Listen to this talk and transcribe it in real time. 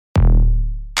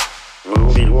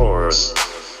Movie Wars.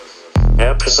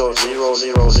 Episode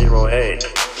 0008,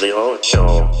 The Old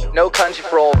Show. No Country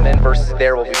for Old Men versus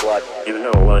There Will Be Blood. You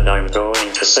know what I'm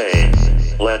going to say.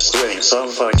 Let's drink some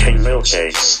fucking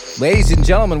milkshakes. Ladies and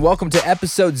gentlemen, welcome to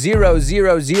episode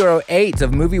 0008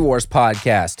 of Movie Wars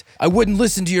Podcast. I wouldn't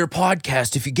listen to your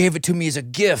podcast if you gave it to me as a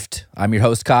gift. I'm your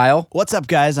host, Kyle. What's up,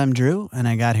 guys? I'm Drew, and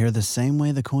I got here the same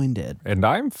way the coin did. And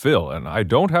I'm Phil, and I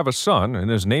don't have a son, and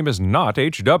his name is not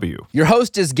HW. Your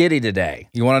host is giddy today.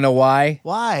 You want to know why?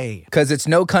 Why? Because it's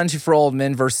No Country for Old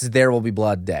Men versus There Will Be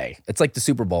Blood Day. It's like the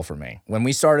Super Bowl for me. When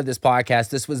we started this podcast,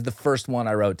 this was the first one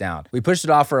I wrote down. We pushed it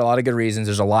off for a lot of good reasons.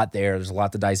 There's a lot there. There's a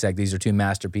lot to dissect. These are two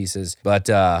masterpieces. But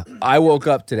I woke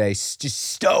up today just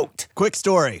stoked. Quick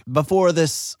story. Before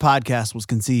this podcast was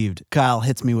conceived, Kyle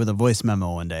hits me with a voice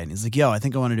memo one day, and he's like, yo, I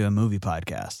think I want to do a movie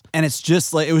podcast. And it's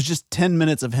just like, it was just 10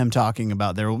 minutes of him talking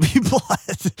about There Will Be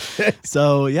Blood.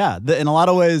 So yeah, in a lot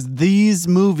of ways, these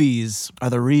movies are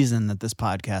the reason that this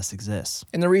podcast exists.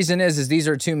 And the reason is these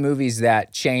are two movies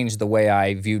that changed the way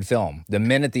I viewed film. The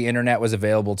minute the internet was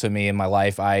available to me in my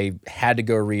life, I had to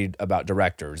go read about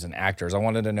directors and actors. I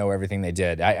wanted to know everything they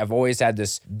did. I've always had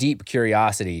this deep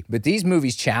curiosity, but these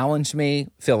movies challenged me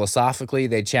philosophically.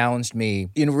 They challenged me,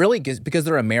 really because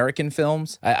they're American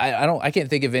films. I can't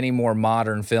think of any more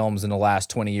modern films in the last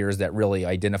 20 years that really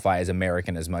identify as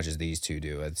American as much as these two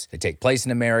do. They take place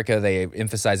in America. They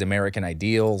emphasize American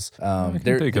ideals. I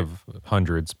can think of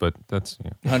hundreds, but that's...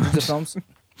 Yeah. Hundreds of films?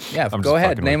 Yeah, I'm go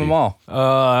ahead. Name them all.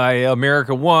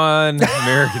 America 1,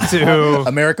 America 2.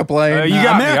 America Plane. You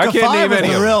got America me. I can't 5 name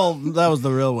any of them. That was the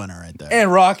real winner right there.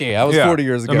 And Rocky. That was 40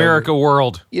 years ago. America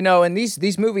World. And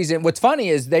these movies, and what's funny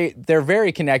is they're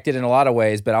very connected in a lot of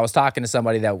ways, but I was talking to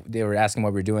somebody that they were asking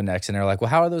what we were doing next, and they're like, well,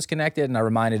 how are those connected? And I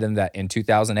reminded them that in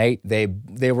 2008,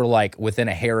 they were like within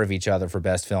a hair of each other for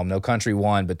Best Film. No Country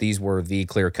won, but these were the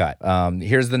clear cut.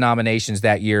 Here's the nominations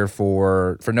that year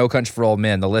for No Country for Old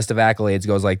Men. The list of accolades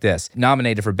goes like this.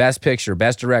 Nominated for Best Picture,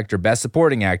 Best Director, Best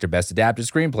Supporting Actor, Best Adapted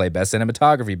Screenplay, Best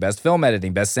Cinematography, Best Film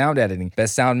Editing, Best Sound Editing,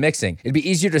 Best Sound Mixing. It'd be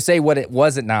easier to say what it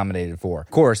wasn't nominated for.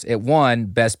 Of course, it won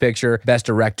Best Picture, Best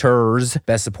Directors,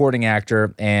 Best Supporting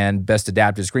Actor, and Best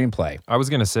Adapted Screenplay. I was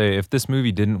going to say, if this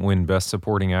movie didn't win Best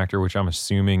Supporting Actor, which I'm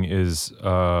assuming is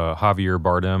Javier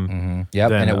Bardem, Yep,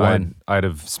 then and it won. I'd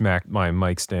have smacked my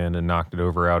mic stand and knocked it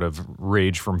over out of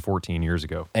rage from 14 years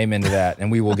ago. Amen to that,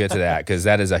 and we will get to that because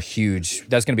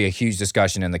that's going to be a huge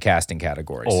discussion in the casting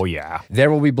categories. Oh, yeah. There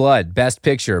Will Be Blood, Best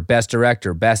Picture, Best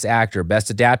Director, Best Actor, Best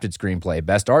Adapted Screenplay,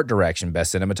 Best Art Direction,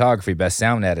 Best Cinematography, Best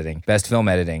Sound Editing, Best Film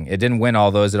Editing. It didn't win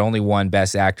all those. It only won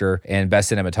Best Actor and Best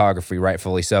Cinematography,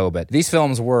 rightfully so. But these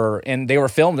films were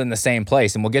filmed in the same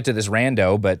place, and we'll get to this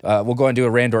rando, but we'll go and do a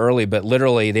rando early, but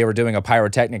literally they were doing a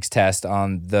pyrotechnics test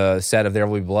on the set of There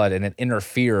Will Be Blood, and it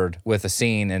interfered with a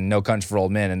scene in No Country for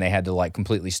Old Men, and they had to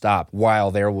completely stop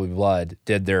while There Will Be Blood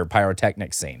did their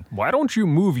pyrotechnics scene. Why don't you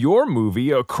move your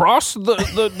movie across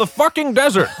the fucking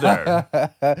desert there?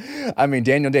 I mean,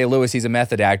 Daniel Day-Lewis, he's a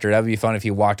method actor. That would be fun if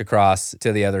he walked across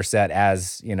to the other set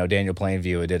as, Daniel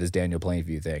Plainview did his Daniel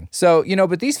Plainview thing. So,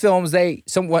 but these films,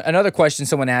 another question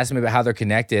someone asked me about how they're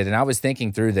connected, and I was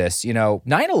thinking through this,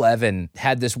 9/11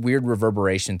 had this weird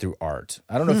reverberation through art.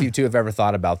 I don't know if you two have ever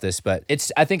thought about this, but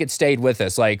I think it stayed with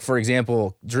us. Like, for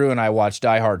example, Drew and I watched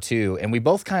Die Hard 2, and we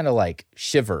both kind of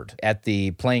shivered at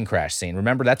the plane crash scene.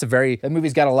 Remember, that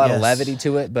movie's got a lot of levity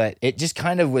to it, but it just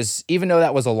kind of was, even though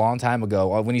that was a long time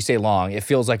ago, when you say long, it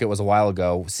feels like it was a while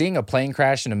ago. Seeing a plane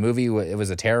crash in a movie, it was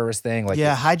a terrorist thing.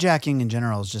 Hijacking in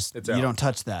general is just, you don't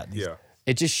touch that. Yeah.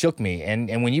 It just shook me.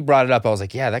 And when you brought it up, I was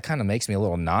like, yeah, that kind of makes me a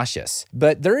little nauseous.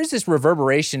 But there is this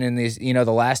reverberation in these, the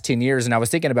last 10 years. And I was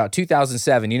thinking about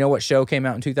 2007. You know what show came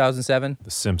out in 2007? The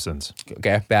Simpsons.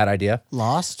 Okay, bad idea.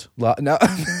 Lost? No. No,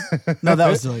 that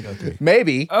was still 03.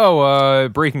 Maybe. Oh,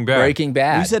 Breaking Bad. Breaking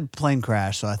Bad. You said plane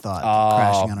crash, so I thought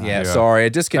crashing on a yeah, sorry. I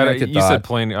disconnected You said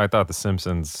plane. I thought The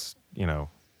Simpsons,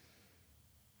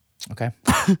 Okay.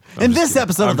 In this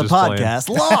episode of the podcast,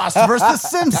 Lost versus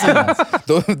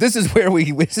Simpsons. This is where we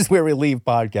leave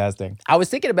podcasting. I was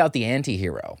thinking about the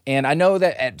anti-hero, and I know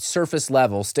that at surface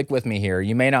level, stick with me here,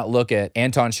 you may not look at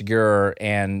Anton Chigurh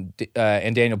and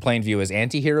Daniel Plainview as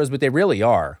anti-heroes, but they really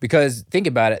are. Because think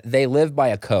about it, they live by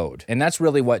a code, and that's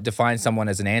really what defines someone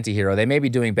as an anti-hero. They may be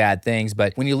doing bad things,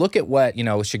 but when you look at what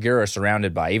Chigurh is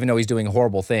surrounded by, even though he's doing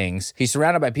horrible things, he's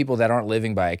surrounded by people that aren't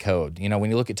living by a code. When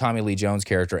you look at Tommy Lee Jones'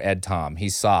 character Ed Tom.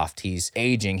 He's soft. He's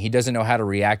aging. He doesn't know how to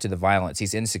react to the violence.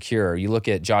 He's insecure. You look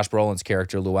at Josh Brolin's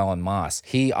character, Llewellyn Moss.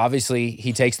 He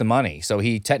takes the money. So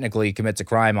he technically commits a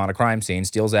crime on a crime scene,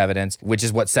 steals evidence, which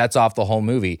is what sets off the whole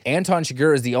movie. Anton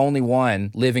Chigurh is the only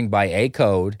one living by a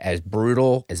code, as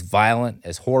brutal, as violent,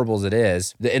 as horrible as it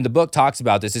is. And the book talks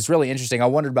about this. It's really interesting. I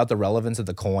wondered about the relevance of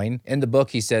the coin. In the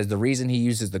book, he says the reason he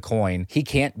uses the coin, he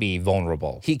can't be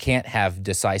vulnerable. He can't have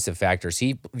decisive factors.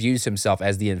 He views himself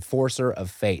as the enforcer of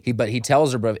fate. But he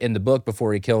tells her in the book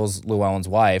before he kills Llewellyn's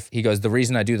wife, he goes, the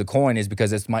reason I do the coin is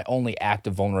because it's my only act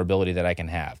of vulnerability that I can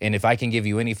have. And if I can give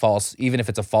you any false, even if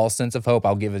it's a false sense of hope,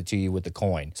 I'll give it to you with the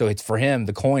coin. So it's for him,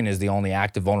 the coin is the only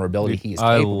act of vulnerability he is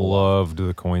capable of. I loved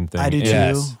the coin thing. I do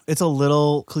Yes. too. It's a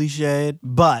little cliched,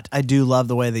 but I do love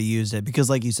the way they used it because,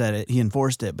 like you said, he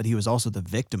enforced it, but he was also the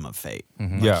victim of fate.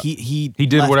 Mm-hmm. Yeah. He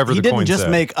did whatever the He coin didn't just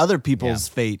said. make other people's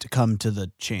fate come to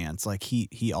the chance. Like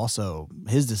he also,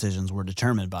 his decisions were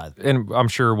determined by. And I'm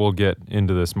sure we'll get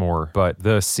into this more, but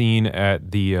the scene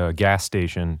at the gas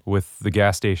station with the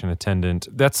gas station attendant,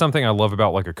 that's something I love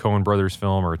about like a Coen Brothers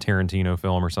film or a Tarantino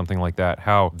film or something like that,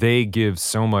 how they give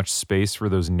so much space for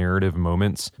those narrative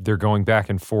moments. They're going back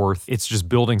and forth. It's just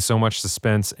building so much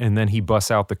suspense, and then he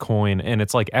busts out the coin, and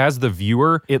it's like, as the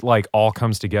viewer, it like all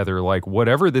comes together. Like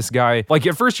whatever this guy, like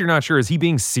at first you're not sure, is he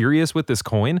being serious with this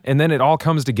coin? And then it all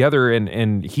comes together,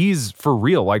 and he's for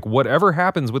real. Like whatever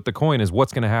happens with the coin is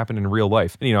what's going to happen in real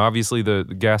life. And, you know, obviously the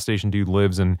gas station dude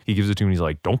lives, and he gives it to him, and he's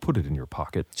like, don't put it in your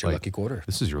pocket. It's your Like, lucky quarter.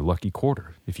 this is your lucky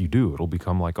quarter. If you do, it'll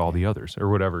become like all the others or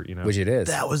whatever, you know. Which it is.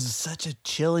 That was such a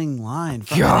chilling line.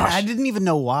 Gosh. I didn't even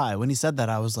know why. When he said that,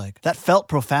 I was like, that felt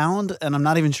profound, and I'm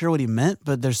not even sure what he meant,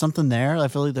 but there's something there. I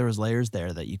feel like there was layers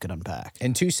there that you could unpack.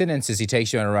 In 2 sentences, he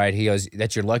takes you on a ride. He goes,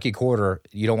 that's your lucky quarter.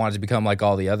 You don't want it to become like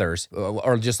all the others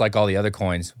or just like all the other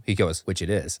coins. He goes, which it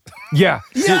is. Yeah.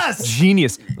 Yes!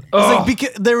 Genius. It's Oh. like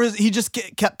because he just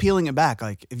kept peeling it back.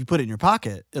 Like if you put it in your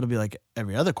pocket, it'll be like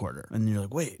every other quarter, and you're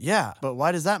like, wait, yeah, but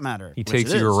why does that matter? He Which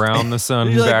takes it you is. around the sun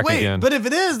And you're back like, wait, again. but if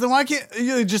it is, then why can't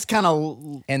you just kind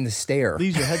of And the stare.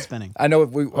 leaves your head spinning? I know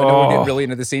we're getting really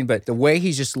into the scene, but the way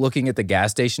he's just looking at the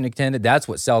gas station attendant, that's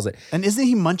what sells it. And isn't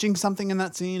he munching something in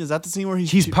that scene? Is that the scene where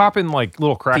He's popping like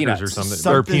little crackers Peanuts. or something. Or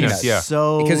something peanuts, yeah.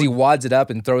 So Because he wads it up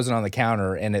and throws it on the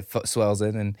counter and it swells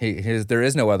in, and there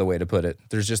is no other way to put it.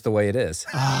 There's just the way it is.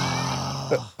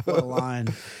 what a line.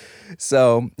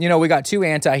 So, you know, we got two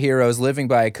anti-heroes living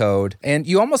by a code, and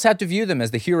you almost have to view them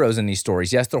as the heroes in these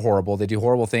stories. Yes, they're horrible. They do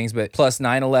horrible things, but plus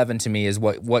 9/11 to me is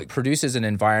what produces an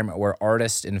environment where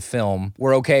artists in film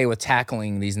were okay with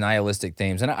tackling these nihilistic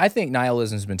themes. And I think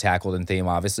nihilism has been tackled in theme,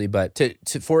 obviously, but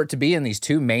for it to be in these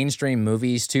two mainstream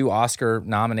movies, two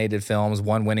Oscar-nominated films,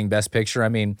 one winning Best Picture, I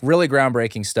mean, really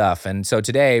groundbreaking stuff. And so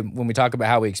today, when we talk about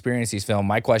how we experience these films,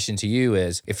 my question to you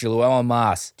is, if you're Llewellyn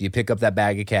Moss, do you pick up that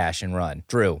bag of cash and run?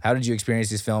 Drew, how did you experience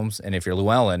these films? And if you're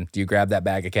Llewellyn, do you grab that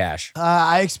bag of cash?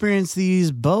 I experienced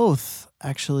these both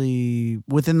actually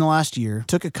within the last year.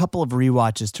 Took a couple of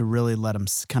rewatches to really let them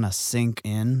kind of sink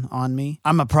in on me.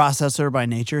 I'm a processor by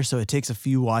nature, so it takes a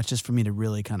few watches for me to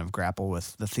really kind of grapple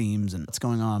with the themes and what's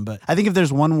going on. But I think if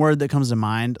there's one word that comes to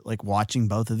mind, like watching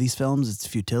both of these films, it's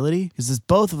futility. Because it's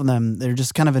both of them, they're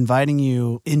just kind of inviting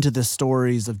you into the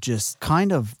stories of just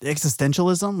kind of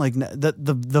existentialism. Like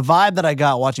the vibe that I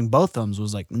got watching both films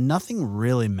was like nothing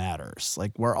really matters.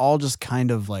 Like we're all just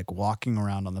kind of like walking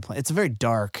around on the planet. It's a very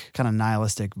dark kind of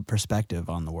nihilistic perspective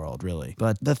on the world, really.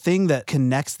 But the thing that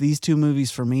connects these two movies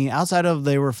for me, outside of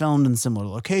they were filmed in similar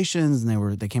locations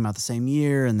and they came out the same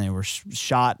year and they were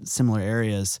shot in similar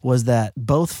areas, was that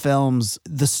both films,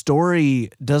 the story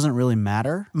doesn't really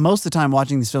matter. Most of the time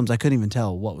watching these films, I couldn't even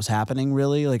tell what was happening,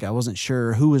 really. Like I wasn't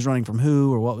sure who was running from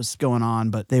who or what was going on,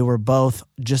 but they were both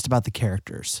just about the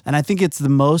characters. And I think it's the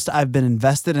most I've been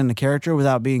invested in a character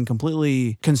without being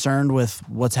completely concerned with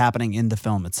what's happening in the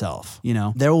film itself. You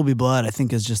know, There Will Be Blood, I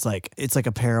think, is just like, it's like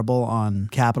a parable on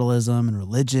capitalism and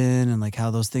religion and like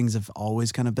how those things have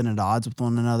always kind of been at odds with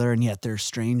one another, and yet they're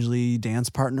strangely dance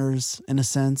partners in a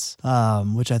sense,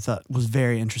 which I thought was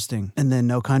very interesting. And then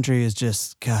No Country is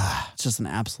just, God, it's just an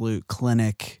absolute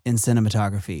clinic in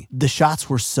cinematography. The shots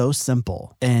were so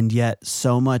simple, and yet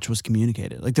so much was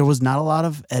communicated. Like there was not a lot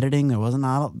of editing. There wasn't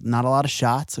not a lot of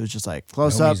shots. It was just like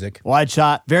close No up, music. wide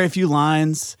shot, very few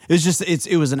lines. It was just,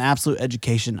 it was an absolute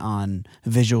education on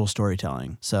visual storytelling.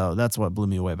 storytelling. So that's what blew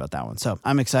me away about that one. So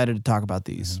I'm excited to talk about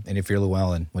these. And if you're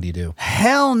Llewellyn, what do you do?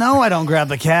 Hell no, I don't grab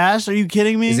the cash. Are you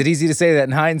kidding me? Is it easy to say that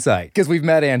in hindsight? Because we've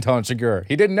met Anton Chigurh.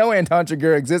 He didn't know Anton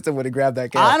Chigurh existed when he grabbed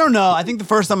that cash. I don't know. I think the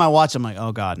first time I watched, I'm like,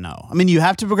 oh God, no. I mean, you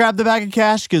have to grab the bag of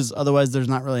cash because otherwise there's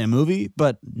not really a movie,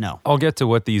 but no. I'll get to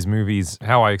what these movies,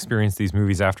 how I experienced these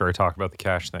movies after I talk about the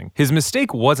cash thing. His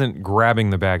mistake wasn't grabbing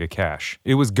the bag of cash.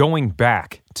 It was going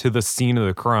back to the scene of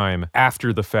the crime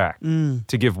after the fact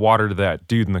to give water to that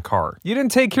dude in the car. You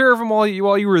didn't take care of him while you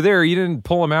were there. You didn't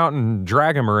pull him out and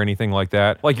drag him or anything like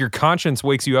that. Like your conscience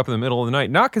wakes you up in the middle of the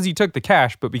night, not because you took the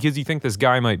cash, but because you think this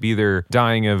guy might be there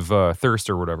dying of thirst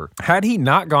or whatever. Had he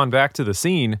not gone back to the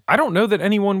scene, I don't know that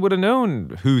anyone would have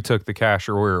known who took the cash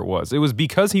or where it was. It was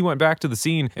because he went back to the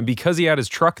scene and because he had his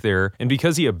truck there and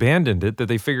because he abandoned it that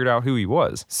they figured out who he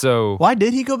was. So why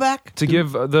did he go back? To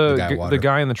give the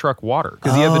guy in the truck water.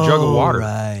 Because he had the jug of water.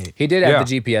 Right. He did have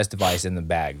the GPS device in the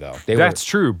bag, though. That's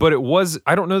true, but it was,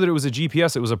 I don't know that it was a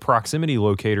GPS, it was a proximity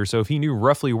locator, so if he knew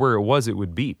roughly where it was, it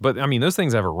would beep. But, I mean, those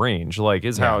things have a range, like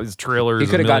his trailer is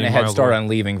He could have gotten a head start away. on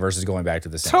leaving versus going back to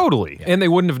the scene. Totally. Yeah. And they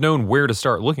wouldn't have known where to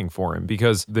start looking for him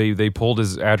because they pulled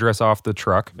his address off the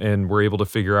truck and were able to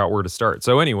figure out where to start.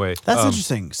 So anyway. That's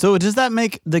interesting. So does that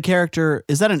make the character,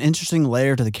 is that an interesting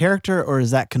layer to the character or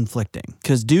is that conflicting?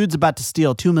 Because dude's about to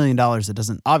steal $2 million that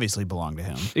doesn't obviously belong to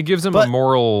him. It gives him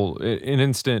an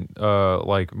instant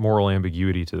moral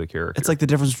ambiguity to the character. It's like the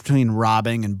difference between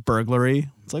robbing and burglary.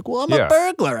 It's like, well, I'm a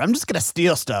burglar. I'm just going to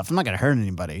steal stuff. I'm not going to hurt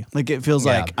anybody. Like, it feels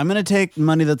like I'm going to take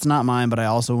money that's not mine, but I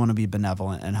also want to be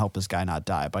benevolent and help this guy not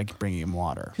die by bringing him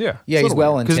water. Yeah. Yeah, he's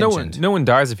well-intentioned. Because no one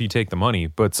dies if you take the money,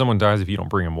 but someone dies if you don't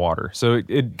bring him water. So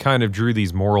it kind of drew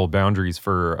these moral boundaries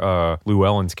for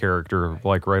Llewellyn's character,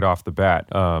 like, right off the bat.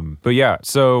 But yeah,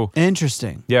 so...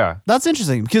 Interesting. Yeah. That's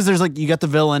interesting because there's like, you got the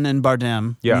villain in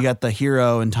Bardem. Yeah. You got the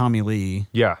hero in Tommy Lee.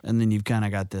 Yeah. And then you've kind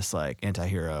of got this like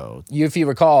anti-hero. If you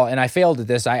recall, and I failed at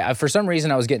this, I for some reason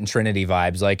I was getting Trinity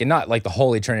vibes, like, and not like the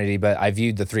Holy Trinity, but I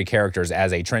viewed the three characters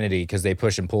as a Trinity because they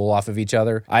push and pull off of each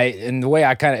other. And the way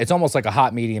I kind of, it's almost like a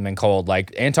hot, medium, and cold.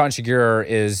 Like Anton Chigurh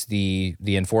is the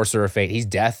enforcer of fate. He's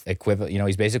death equivalent.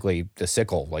 He's basically the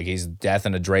sickle. Like he's death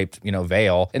in a draped,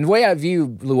 veil. And the way I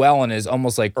view Llewellyn is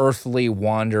almost like earthly,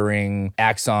 wandering,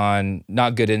 acts on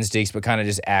not good instincts, but kind of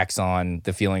just acts on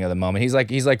the feeling of the moment. He's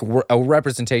like a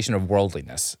representation of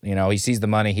worldliness. He sees the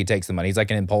money, he takes the money. He's like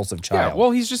an impulsive child. Yeah,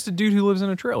 well, he's just a dude who lives in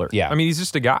a trailer. Yeah. I mean, he's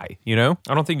just a guy, I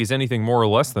don't think he's anything more or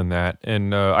less than that.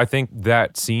 And I think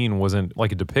that scene wasn't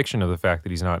like a depiction of the fact that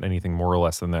he's not anything more or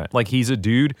less than that. Like, he's a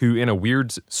dude who in a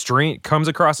weird, comes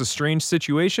across a strange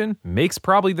situation, makes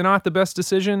probably not the best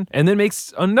decision, and then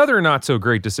makes another not so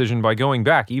great decision by going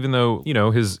back, even though,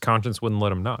 his conscience wouldn't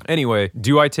let him not. Anyway,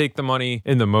 do I take the money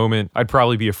in the moment? I'd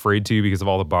probably be afraid to because of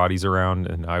all the bodies around,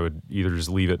 and I would either just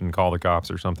leave it and call the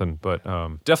cops or something, but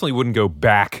definitely wouldn't go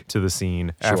back to the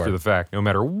scene after the fact, no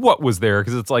matter what was there,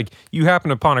 because it's like you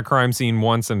happen upon a crime scene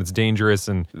once and it's dangerous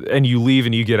and you leave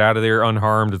and you get out of there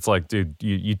unharmed. It's like, dude,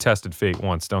 you tested fate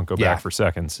once, don't go back for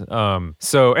seconds.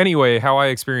 So anyway, how I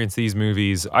experienced these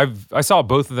movies, I saw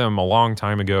both of them a long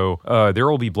time ago. There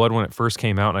Will Be Blood when it first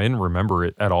came out, and I didn't remember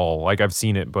it at all. Like, I've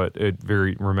seen it, but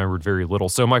remembered very little.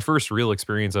 So my first real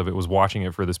experience of it was watching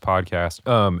it for this podcast.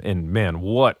 And man,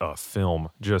 what a film.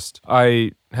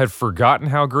 I had forgotten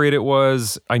how great it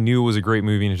was. I knew it was a great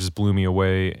movie and it just blew me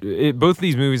away. Both of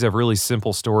these movies have really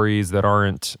simple stories that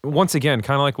aren't, once again,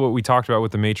 kind of like what we talked about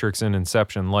with The Matrix and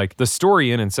Inception. Like, the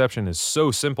story in Inception is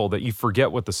so simple that you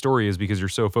forget what the story is because you're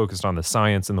so focused on the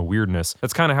science and the weirdness.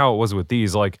 That's kind of how it was with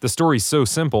these. Like, the story's so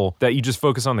simple that you just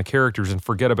focus on the characters and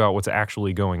forget about what's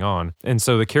actually going on. And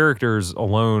so the characters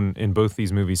alone in both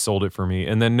these movies sold it for me.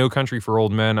 And then No Country for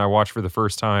Old Men, I watched for the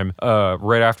first time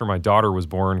right after my daughter was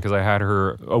born because I had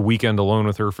her a weekend alone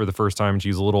with her for the first time. She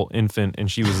was a little infant and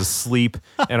she was asleep.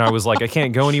 And I was like, I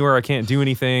can't go anywhere. I can't do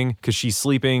anything because she's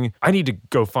sleeping. I need to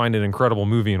go find an incredible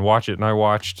movie and watch it. And I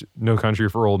watched No Country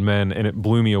for Old Men and it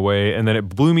blew me away. And then it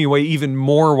blew me away even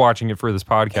more watching it for this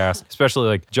podcast, especially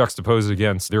like juxtaposed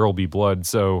against There Will Be Blood.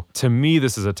 So to me,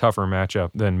 this is a tougher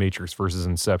matchup than Matrix versus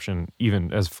Inception,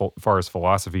 even as far as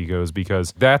philosophy goes,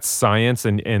 because that's science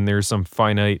and there's some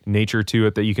finite nature to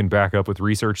it that you can back up with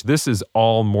research. This is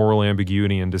all moral ambiguity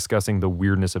ambiguity and discussing the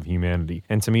weirdness of humanity.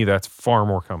 And to me, that's far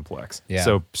more complex. Yeah.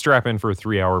 So strap in for a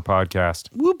 3-hour podcast.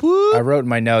 Whoop whoop. I wrote in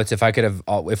my notes if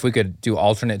we could do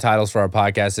alternate titles for our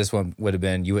podcast, this one would have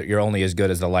been you're only as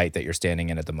good as the light that you're standing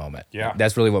in at the moment. Yeah.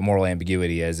 That's really what moral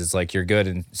ambiguity is. It's like you're good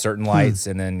in certain lights,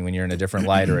 and then when you're in a different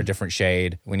light or a different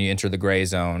shade, when you enter the gray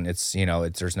zone,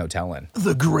 there's no telling.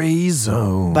 The gray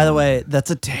zone. By the way,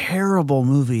 that's a terrible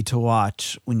movie to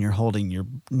watch when you're holding your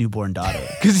newborn daughter.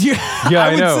 Because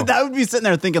I know. I would be sitting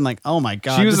there thinking like, oh my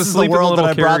God, She was this is the asleep in the world that little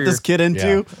I brought carrier. this kid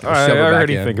into. Yeah. I Shove her back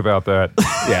already in. think about that.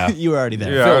 Yeah. You were already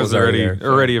there. Yeah, Phil I was was already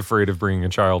already there. afraid of bringing a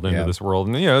child into Yeah. this world.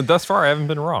 And, thus far, I haven't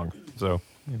been wrong. So,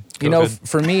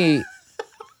 For me,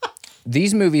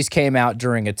 these movies came out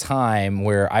during a time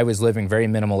where I was living very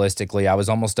minimalistically. I was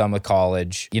almost done with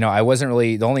college. I wasn't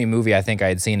really, the only movie I think I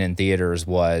had seen in theaters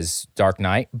was Dark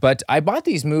Knight. But I bought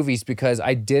these movies because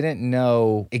I didn't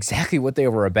know exactly what they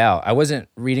were about. I wasn't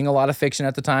reading a lot of fiction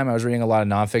at the time. I was reading a lot of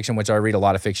nonfiction, which I read a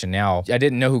lot of fiction now. I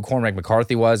didn't know who Cormac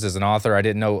McCarthy was as an author. I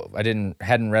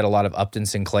hadn't read a lot of Upton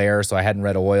Sinclair, so I hadn't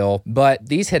read Oil. But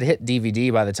these had hit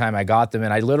DVD by the time I got them,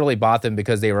 and I literally bought them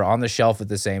because they were on the shelf at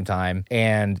the same time.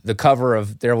 And the cover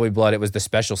of There Will Be Blood, it was the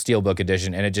special Steelbook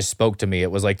edition, and it just spoke to me. It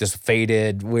was like this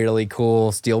faded, really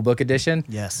cool Steelbook edition.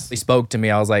 Yes. It spoke to me.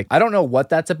 I was like, I don't know what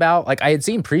that's about. Like, I had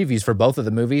seen previews for both of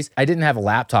the movies. I didn't have a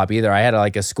laptop either. I had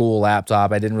like a school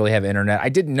laptop. I didn't really have internet. I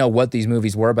didn't know what these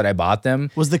movies were, but I bought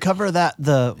them. Was the cover of that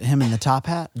him in the top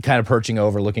hat? Kind of perching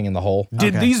over, looking in the hole.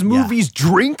 Did Okay, these yeah. movies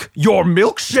drink your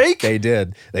milkshake? They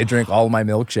did. They drink all my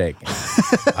milkshake.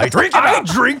 I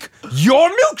drink your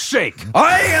milkshake.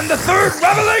 I am the third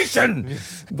revelation.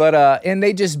 But and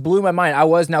they just blew my mind. I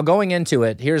was now going into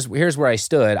it. Here's where I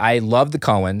stood. I loved the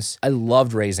Coens. I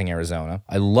loved Raising Arizona.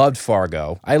 I loved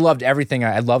Fargo. I loved everything.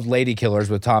 I loved Lady Killers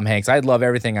with Tom Hanks. I love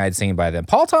everything I had seen by them.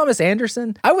 Paul Thomas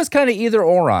Anderson. I was kind of either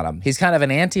or on him. He's kind of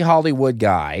an anti-Hollywood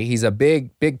guy. He's a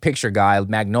big picture guy.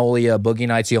 Magnolia, Boogie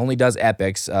Nights. He only does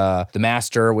epics. The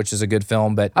Master, which is a good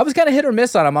film. But I was kind of hit or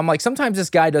miss on him. I'm like, sometimes this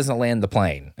guy doesn't land the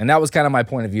plane, and that was kind of my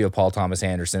point of view of Paul Thomas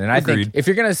Anderson. And I think Agreed. if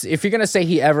you're gonna say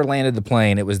he ever landed the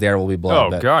plane, it was There Will Be Blood. Oh,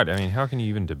 but- God. I mean, how can you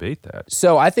even debate that?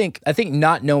 So I think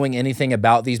not knowing anything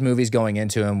about these movies going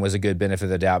into them was a good benefit of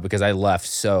the doubt, because I left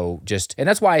and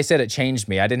that's why I said it changed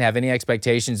me. I didn't have any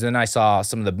expectations. And then I saw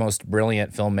some of the most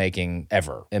brilliant filmmaking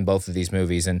ever in both of these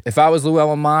movies. And if I was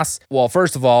Llewellyn Moss, well,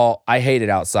 first of all, I hated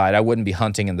outside. I wouldn't be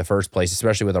hunting in the first place,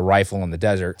 especially with a rifle in the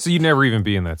desert. So you'd never even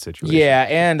be in that situation. Yeah,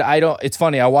 and it's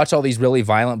funny, I watch all these really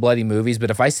violent, bloody movies, but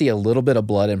if I see a little bit of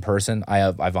blood in person,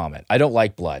 I vomit. I don't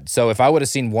like blood. So if I would have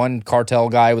seen one cartel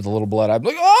guy with a little blood, I'd be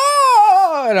like,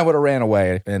 oh, and I would have ran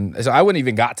away. And so I wouldn't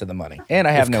even got to the money. And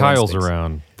I have If no Kyle's instincts.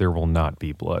 around, there will not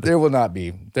be blood. There will not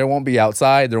be. There won't be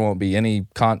outside. There won't be any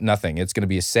nothing. It's going to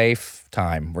be a safe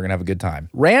time. We're going to have a good time.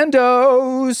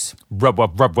 Randos. Rub,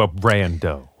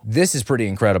 rando. This is pretty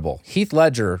incredible. Heath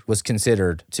Ledger was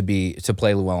considered to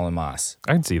play Llewellyn Moss.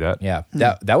 I can see that. Yeah,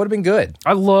 that would have been good.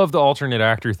 I love the alternate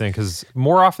actor thing because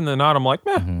more often than not, I'm like,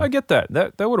 I get that.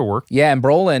 That would have worked. Yeah, and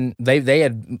Brolin, they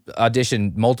had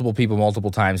auditioned multiple people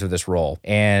multiple times for this role,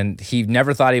 and he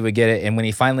never thought he would get it. And when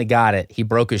he finally got it, he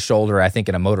broke his shoulder, I think,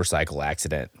 in a motorcycle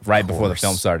accident right before the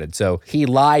film started. So he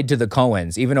lied to the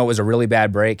Coens, even though it was a really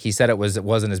bad break. He said it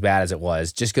wasn't as bad as it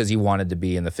was, just because he wanted to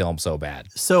be in the film so bad.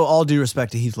 So all due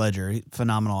respect to Heath Ledger,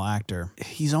 phenomenal actor.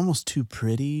 He's almost too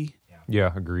pretty. Yeah,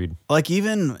 agreed. Like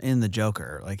even in the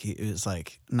Joker, like he was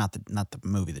like not the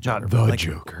movie, the Joker, Not but the like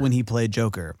Joker. when he played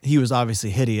Joker, he was obviously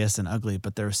hideous and ugly,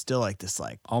 but there was still like this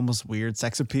like almost weird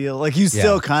sex appeal. Like he's Yeah.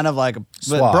 still kind of like,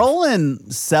 Suave. but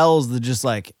Brolin sells the just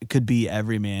like could be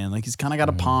every man. Like he's kind of got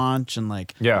a paunch and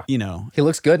like Yeah. you know. He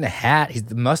looks good in a hat.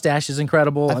 The mustache is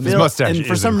incredible. I his feel, mustache and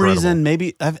for is some incredible. reason,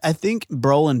 maybe I think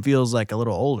Brolin feels like a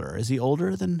little older. Is he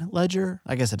older than Ledger?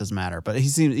 I guess it doesn't matter, but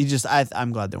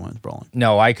I'm glad they went with Brolin.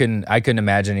 No, I couldn't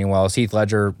imagine anyone else. Heath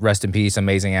Ledger, rest in peace,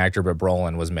 amazing actor, but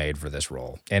Brolin was made for this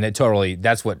role. And it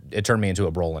turned me into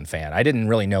a Brolin fan. I didn't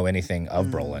really know anything of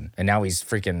Brolin. And now he's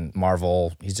freaking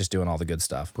Marvel. He's just doing all the good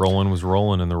stuff. Brolin was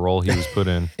rolling in the role he was put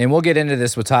in. And we'll get into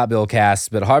this with Top Bill casts,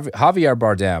 but Javier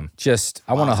Bardem,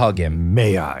 I want to hug him.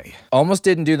 May I? Almost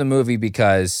didn't do the movie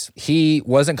because he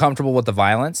wasn't comfortable with the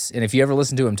violence. And if you ever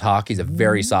listen to him talk, he's a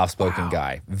very soft-spoken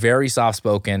guy. Very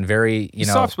soft-spoken, very,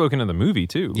 He's soft spoken in the movie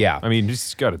too. Yeah. I mean,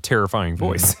 he's got a terrifying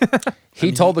voice.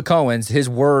 He told the Coens, his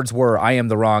words were, I am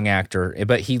the wrong actor,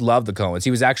 but he loved the Coens.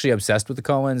 He was actually obsessed with the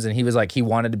Coens, and he was like, he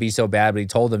wanted to be so bad, but he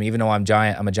told them, even though I'm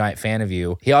a giant fan of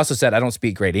you. He also said, I don't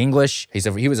speak great English. He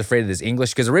said he was afraid of this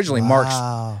English, because originally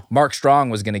Mark Strong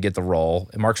was going to get to play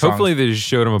and Mark Strong. Hopefully they just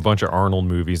showed him a bunch of Arnold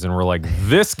movies and were like,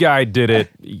 this guy did it.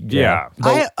 Yeah.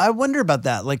 I wonder about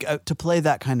that. Like to play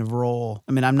that kind of role.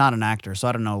 I mean, I'm not an actor, so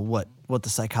I don't know what the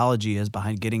psychology is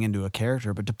behind getting into a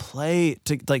character, but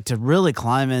to really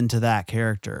climb into that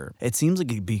character, it seems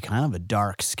like it'd be kind of a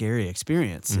dark, scary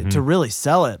experience to really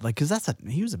sell it. Like, cause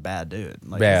he was a bad dude.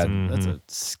 Like, that's a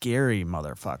scary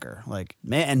motherfucker. Like,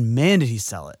 man, did he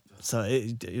sell it. So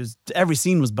it was, every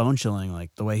scene was bone chilling, like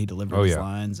the way he delivered his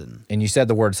lines. And you said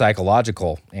the word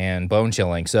psychological and bone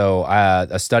chilling. So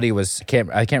a study was,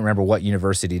 I can't remember what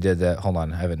university did that. Hold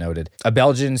on, I have it noted. A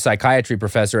Belgian psychiatry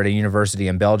professor at a university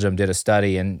in Belgium did a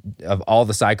study, and of all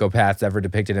the psychopaths ever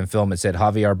depicted in film, it said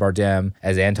Javier Bardem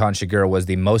as Anton Chigurh was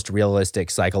the most realistic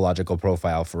psychological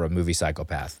profile for a movie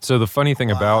psychopath. So the funny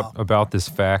thing about this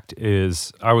fact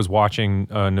is I was watching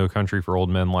No Country for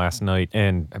Old Men last night,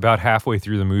 and about halfway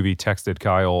through the movie, texted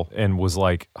Kyle and was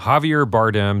like, Javier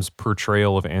Bardem's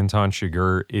portrayal of Anton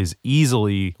Chigurh is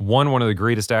easily one of the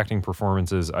greatest acting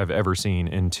performances I've ever seen,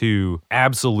 and two,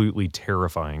 absolutely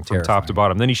terrifying from top to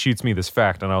bottom. Then he shoots me this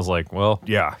fact, and I was like, well,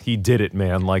 yeah, he did it,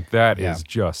 man. Like, that is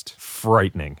just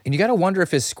frightening. And you got to wonder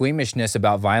if his squeamishness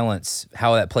about violence,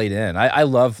 how that played in. I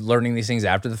love learning these things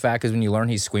after the fact, because when you learn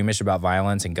he's squeamish about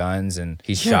violence and guns, and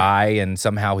he's shy, and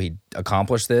somehow he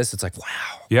accomplished this, it's like,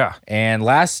 wow. Yeah. And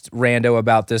last rando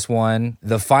about this one,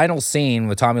 the final scene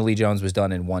with Tommy Lee Jones was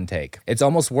done in one take. It's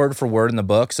almost word for word in the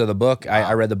book. So the book,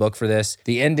 I read the book for this.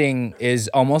 The ending is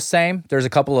almost same. There's a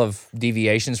couple of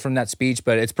deviations from that speech,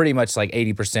 but it's pretty much like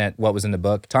 80% what was in the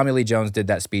book. Tommy Lee Jones did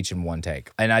that speech in one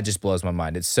take. And that just blows my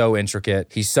mind. It's so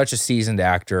intricate. He's such a seasoned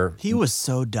actor. He was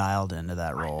so dialed into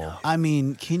that role. I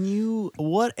mean,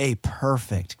 what a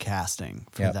perfect casting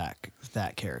for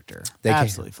that character.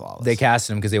 Absolutely flawless. They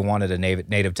casted him because they wanted a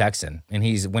native Texan, and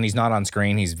when he's not on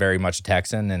screen, he's very much a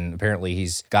Texan, and apparently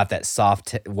he's got that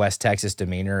soft West Texas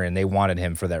demeanor, and they wanted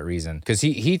him for that reason, because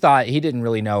he thought, he didn't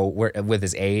really know where, with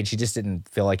his age, he just didn't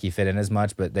feel like he fit in as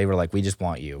much, but they were like, we just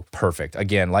want you. Perfect.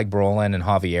 Again, like Brolin and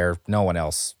Javier, no one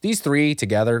else. These three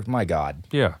together, my God.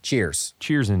 Yeah. Cheers.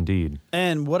 Cheers indeed.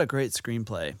 And what a great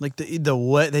screenplay. Like the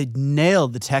way they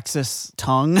nailed the Texas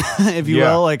tongue, if you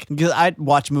will. Like, because I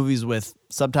watch movies with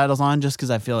subtitles on just because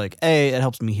I feel like, A, it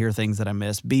helps me hear things that I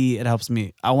miss. B, it helps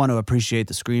me, I want to appreciate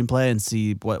the screenplay and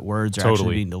see what words are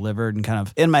actually being delivered, and kind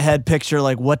of in my head picture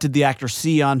like what did the actor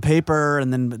see on paper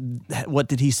and then what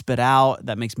did he spit out.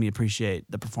 That makes me appreciate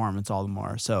the performance all the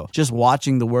more. So just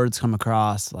watching the words come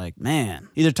across, like, man,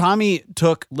 either Tommy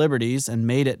took liberties and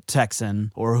made it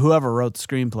Texan, or whoever wrote the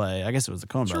screenplay, I guess it was the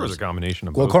Coen brothers. Sure, it was a combination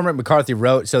of both. both. Cormac McCarthy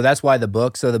wrote, so that's why the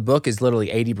book is literally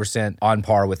 80% on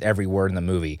par with every word in the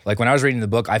movie. Like, when I was reading the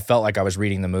book, I felt like I was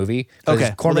reading the movie.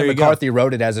 Okay. Cormac McCarthy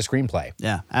wrote it as a screenplay.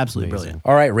 Yeah, absolutely brilliant.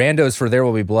 All right, randos for There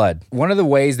Will Be Blood. One of the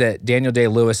ways that Daniel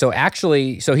Day-Lewis, so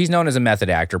he's known as a method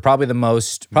actor, probably the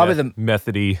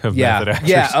methody of method actors.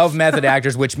 Yeah, of method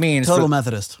actors, which means Total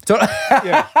Methodist.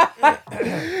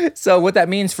 So what that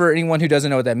means for anyone who doesn't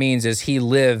know what that means is he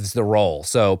lives the role.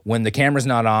 So when the camera's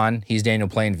not on, he's Daniel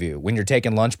Plainview. When you're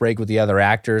taking lunch break with the other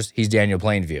actors, he's Daniel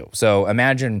Plainview. So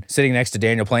imagine sitting next to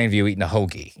Daniel Plainview eating a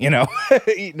hoagie, eating a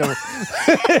hoagie.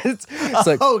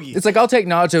 It's like, I'll take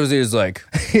nachos. He's like,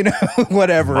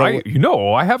 whatever.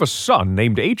 I have a son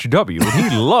named HW, and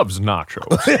he loves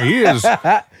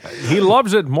nachos. He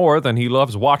loves it more than he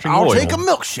loves watching I'll oil take a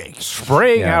milkshake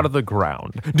spraying out of the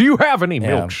ground. Do you have any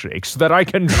milkshakes that I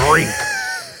can drink?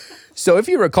 So if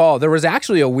you recall, there was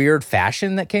actually a weird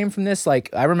fashion that came from this. Like,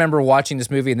 I remember watching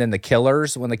this movie, and then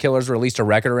when the Killers released a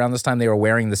record around this time, they were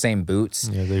wearing the same boots.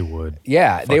 Yeah, they would.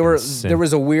 Yeah, they were. There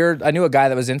was a weird, I knew a guy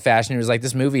that was in fashion. He was like,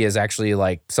 this movie is actually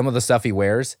like some of the stuff he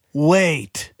wears.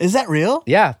 Wait, is that real?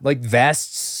 Yeah, like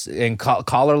vests and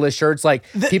collarless shirts. Like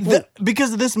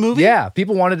because of this movie? Yeah,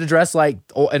 people wanted to dress like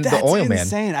the Oil Man. That's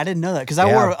insane. I didn't know that, because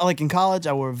I wore, like in college,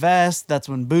 I wore vests. That's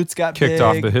when boots got kicked big.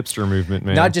 off the hipster movement,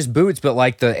 man. Not just boots, but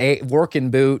like the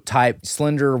working boot type,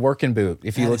 slender working boot.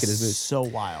 If you look at his boots, so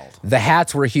wild. The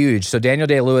hats were huge. So Daniel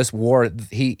Day-Lewis wore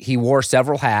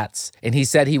several hats, and he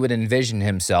said he would envision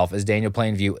himself as Daniel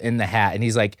Plainview in the hat. And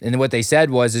he's like, and what they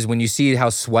said is when you see how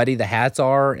sweaty the hats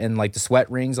are and like the sweat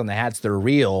rings on the hats, they're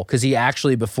real because he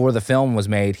actually, before the film was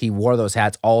made, he wore those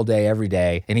hats all day, every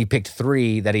day. And he picked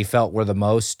 3 that he felt were the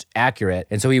most accurate.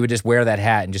 And so he would just wear that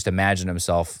hat and just imagine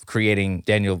himself creating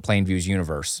Daniel Plainview's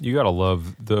universe. You gotta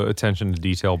love the attention to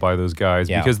detail by those guys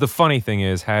because the funny thing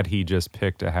is, had he just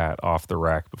picked a hat off the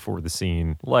rack before the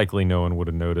scene, likely no one would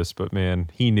have noticed. But man,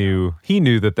 he knew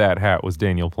that hat was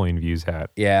Daniel Plainview's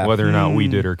hat. Yeah. Whether or not we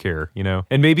did or care, you know.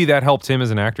 And maybe that helped him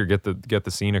as an actor get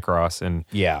the scene across. And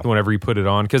whenever he put it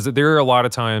on, because there are a lot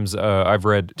of times I've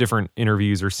read different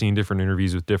interviews or seen different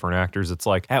interviews with different actors. It's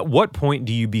like, at what point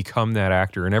do you become that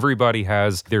actor? And everybody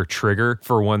has their trigger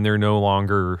for when they're no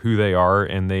longer who they are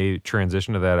and they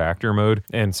transition to that actor mode.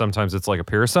 And sometimes it's like a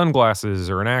pair of sunglasses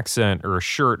or an accent or a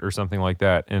shirt or something like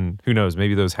that. And who knows,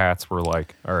 maybe those hats were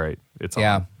like, all right, it's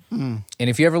on. And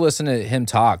if you ever listen to him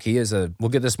talk, we'll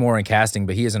get this more in casting,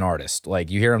 but he is an artist. Like,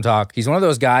 you hear him talk, he's one of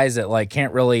those guys that like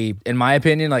can't really, in my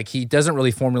opinion, like he doesn't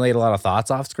really formulate a lot of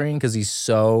thoughts off screen because he's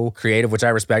so creative, which I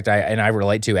respect and I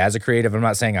relate to as a creative. I'm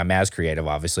not saying I'm as creative,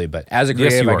 obviously, but as a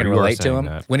creative, I can relate to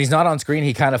him. When he's not on screen,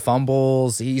 he kind of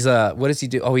fumbles. What does he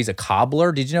do? Oh, he's a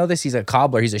cobbler. Did you know this? He's a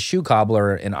cobbler. He's a shoe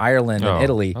cobbler in Ireland and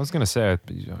Italy. I was going to say,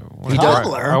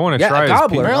 cobbler? I want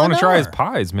to try his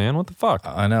pies, man. What the fuck?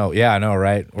 I know. Yeah, I know,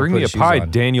 right? Bring me a pie,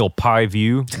 Daniel Pie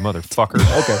View, motherfucker.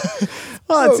 Okay.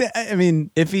 Well, I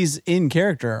mean, if he's in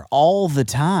character all the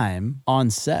time on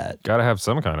set, gotta have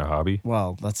some kind of hobby.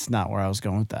 Well, that's not where I was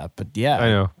going with that, but yeah, I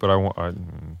know. But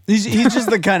he's just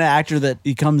the kind of actor that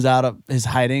he comes out of his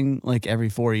hiding like every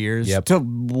 4 years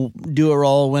to do a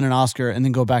role, win an Oscar, and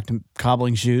then go back to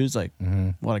cobbling shoes. Like,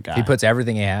 what a guy! He puts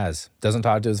everything he has. Doesn't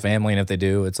talk to his family, and if they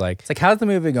do, it's like how's the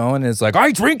movie going? And it's like,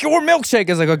 I drink your milkshake.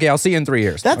 It's like, okay, I'll see you in 3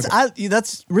 years.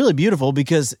 That's really beautiful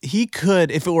because he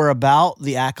could, if it were about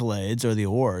the accolades or the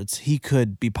awards, he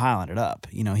could be piling it up.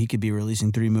 You know, he could be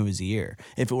releasing 3 movies a year.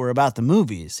 If it were about the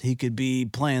movies, he could be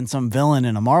playing some villain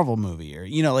in a Marvel movie, or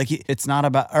you know, like it's not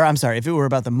about. Or I'm sorry, if it were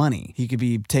about the money, he could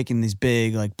be taking these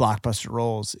big like blockbuster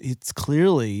roles. It's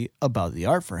clearly about the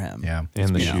art for him. Yeah,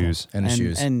 and the shoes,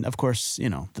 and of course, you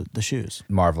know, the shoes.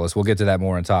 Marvelous. We'll get to that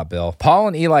more in Top Bill. Paul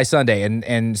and Eli Sunday,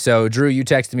 and so Drew, you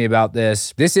texted me about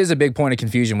this. This is a big point of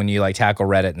confusion when you like tackle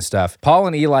Reddit and stuff. Paul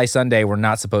and Eli Sunday were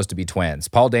not supposed to be twins.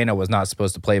 Paul Dano was not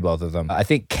supposed to play both of them. I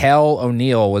think Kel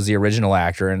O'Neill was the original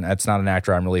actor, and that's not an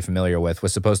actor I'm really familiar with,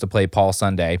 was supposed to play Paul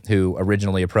Sunday, who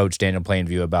originally approached Daniel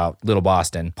Plainview about Little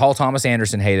Boston. Paul Thomas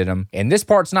Anderson hated him, and this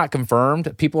part's not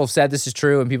confirmed. People have said this is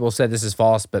true, and people have said this is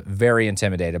false, but very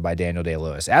intimidated by Daniel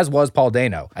Day-Lewis, as was Paul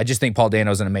Dano. I just think Paul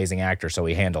Dano's an amazing actor, so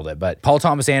he handled it. But Paul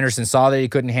Thomas Anderson saw that he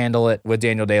couldn't handle it with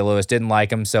Daniel Day-Lewis, didn't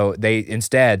like him, so they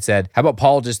instead said, how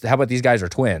about these guys are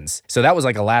twins? So that was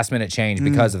like a last-minute change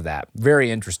because of that.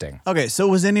 Very interesting. Okay, so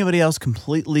was anybody else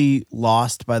completely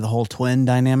lost by the whole twin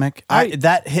dynamic?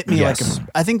 That hit me like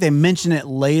I think they mention it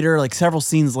later, like several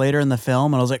scenes later in the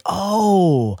film, and I was like,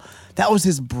 oh, that was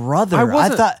his brother. I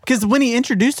thought, because when he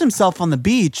introduced himself on the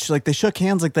beach, like they shook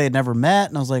hands like they had never met,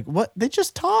 and I was like, what? They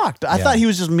just talked. I thought he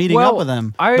was just meeting up with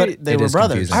them, but they were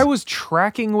brothers. Confusing. I was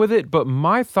tracking with it, but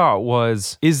my thought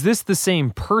was, is this the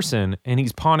same person and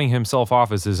he's pawning himself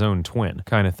off as his own twin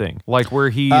kind of thing? Like where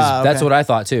he's... That's what I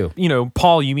thought too. You know,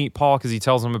 Paul, you meet Paul because he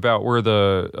tells him about where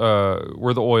the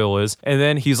oil is, and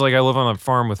then he's like, I live on a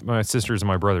farm with my sisters and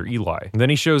my brother Eli. And then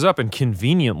he shows up, and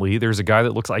conveniently, there's a guy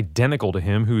that looks identical to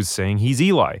him who's saying he's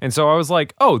Eli. And so I was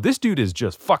like, oh, this dude is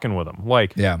just fucking with him.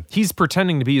 Like, he's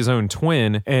pretending to be his own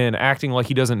twin and acting like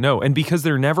he doesn't know. And because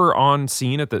they're never on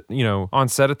scene on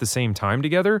set at the same time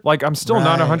together, like I'm still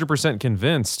not 100%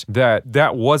 convinced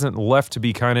that wasn't left to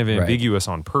be kind of ambiguous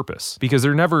on purpose, because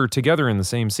they're never together in the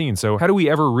same scene. So how do we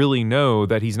ever really know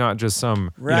that he's not just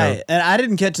some and I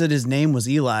didn't catch that his name was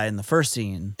Eli in the first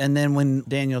scene. And then when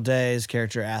Daniel Day's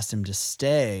character asked him to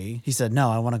stay, he said, no,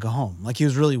 I want to go home. Like he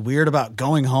was really weird about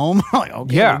going home. Like,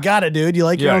 okay, you got it, dude. You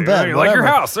like your own bed. You like your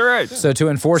house. All right. So to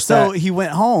enforce that. So he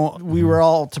went home. We were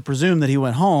all to presume that he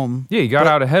went home. Yeah, he got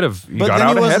out ahead of. But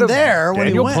then he wasn't there when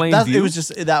he went. It was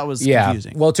just that was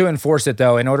confusing. Well, to enforce it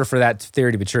though, in order for that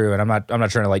theory to be true, and I'm not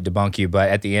trying to like debunk you, but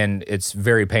at the end, it's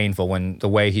very painful when the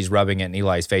way he's rubbing it in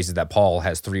Eli's face is that Paul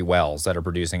has 3 wells that are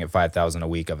producing at 5,000 a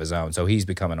week of his own. So he's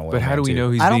becoming a oil. But how do we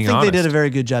know he's? I don't being think honest? they did a very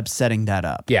good job setting that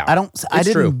up. Yeah, I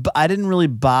didn't really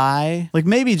buy, like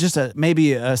maybe just a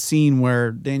scene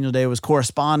where Daniel Day was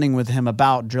corresponding with him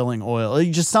about drilling oil.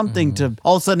 Like, just something to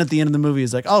all of a sudden at the end of the movie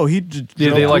is like, oh, he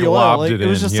they like lobbed it It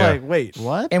was in, just yeah. like, wait,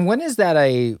 what? And when is that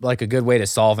a good way to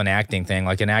solve an acting thing?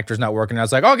 Like an actor's not working out,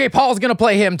 it's like, okay, Paul's gonna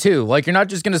play him too. Like you're not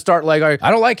just gonna start like,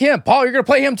 I don't like him, Paul, you're gonna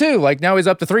play him too. Like now he's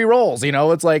up to 3 roles. You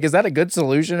know, it's like, is that a good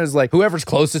solution? Is like whoever's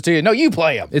closest to you, no, you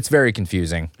play him. It's very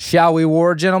confusing. Shall we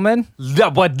war, gentlemen?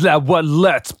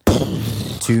 Let's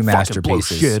 2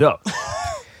 masterpieces. blow shit up.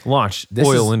 Launch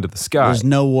oil into the sky. There's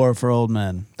no war for old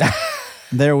men.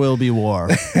 There will be war.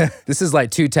 This is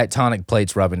like 2 tectonic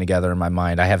plates rubbing together in my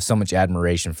mind. I have so much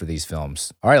admiration for these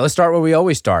films. All right, let's start where we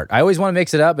always start. I always want to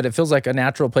mix it up, but it feels like a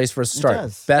natural place for us to start.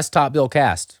 does. Best Top Bill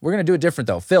cast. We're going to do it different,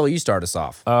 though. Phil, you start us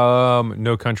off.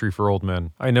 No Country for Old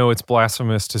Men. I know it's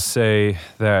blasphemous to say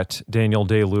that Daniel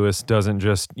Day-Lewis doesn't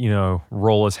just,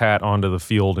 roll his hat onto the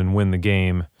field and win the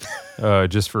game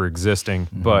just for existing.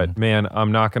 But man,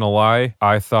 I'm not going to lie.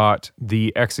 I thought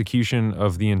the execution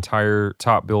of the entire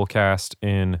Top Bill cast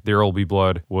in There'll Be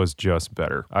Blood was just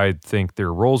better. I think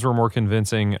their roles were more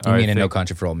convincing. You mean in No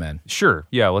Country for Old Men? Sure.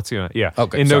 Yeah, let's go. Yeah.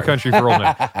 Okay, in sorry. No Country for Old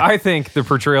Men. I think the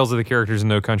portrayals of the characters in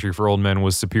No Country for Old Men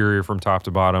was superior from top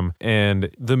to bottom.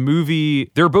 And the movie,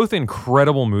 they're both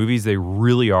incredible movies. They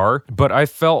really are. But I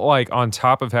felt like on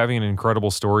top of having an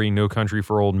incredible story, No Country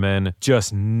for Old Men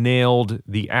just nailed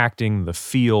the acting, the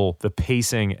feel, the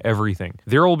pacing, everything.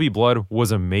 There Will Be Blood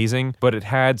was amazing, but it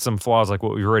had some flaws like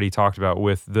what we've already talked about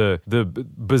with the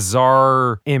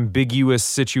bizarre, ambiguous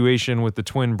situation with the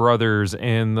twin brothers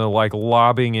and the like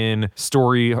lobbing in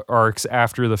story arcs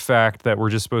after the fact that we're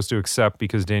just supposed to accept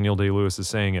because Daniel Day-Lewis is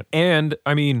saying it. And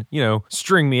I mean,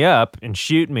 string me up and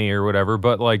shoot me or whatever,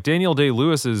 but like Daniel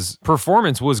Day-Lewis's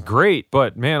performance was great,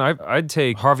 but man, I'd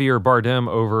take Javier Bardem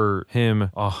over him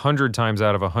 100 times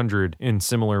out of 100 in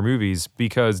similar movies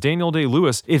because Daniel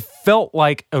Day-Lewis, it felt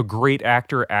like a great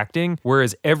actor acting,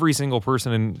 whereas every single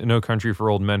person in No Country for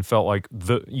Old Men felt like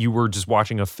you were just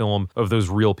watching a film of those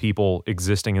real people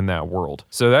existing in that world.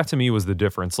 So that to me was the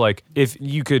difference. Like if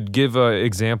you could give an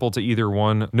example to either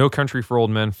one, No Country for Old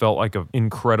Men felt like an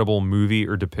incredible movie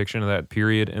or depiction of that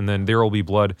period, and then There Will Be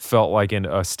Blood felt like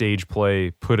a stage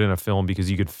play put in a film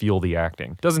because you could feel the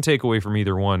acting. Doesn't take away from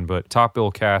either one, but top bill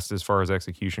cast as far as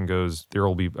execution goes,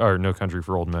 No Country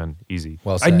for Old Men, easy.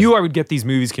 Well I said. knew I would get these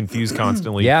movies confused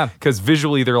constantly. Yeah. Because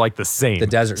visually they're like the same. The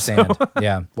desert sand.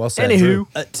 Yeah. Well said.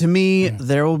 Anywho. To me,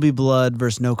 There Will Be Blood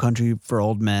versus No Country for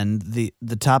Old Men.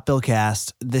 The top bill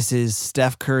cast. This is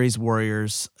Steph Curry's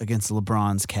Warriors against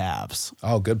LeBron's Cavs.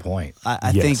 Oh, good point.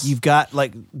 I Yes. think you've got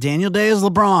like Daniel Day is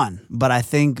LeBron, but I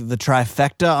think the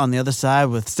trifecta on the other side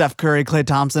with Steph Curry, Klay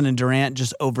Thompson, and Durant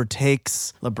just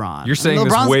overtakes LeBron. You're saying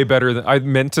this way better than I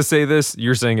meant to say this.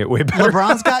 You're saying it way better.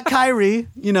 LeBron's got Kyrie,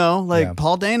 Yeah.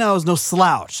 Paul Dano is no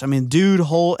slouch. I mean, dude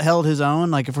held his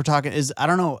own. Like if we're talking I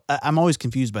don't know. I'm always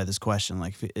confused by this question.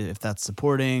 Like if that's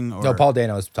supporting or No, Paul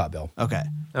Dano is top bill. Okay.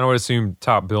 And I would assume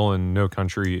top bill in No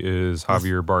Country is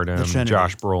Javier the Bardem, Trinity.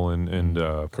 Josh Brolin, and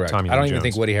Correct. Tommy I don't Lee even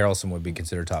think Jones. Woody Harrelson would be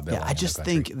considered top bill. Yeah, in I No just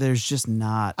Country. think there's just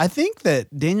not. I think that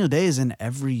Daniel Day is in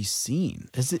every scene.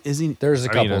 Is he? There's a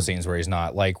I mean, couple of scenes where he's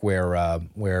not, like where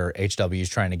HW is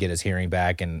trying to get his hearing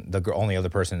back, and the only other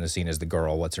person in the scene is the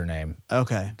girl. What's her name?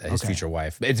 Okay. His okay. future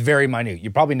wife. It's very minute.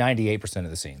 You're probably 98% of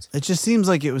the scenes. It just seems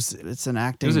like it's an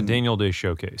acting. It was a Daniel Day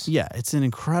showcase. Yeah, it's an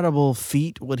incredible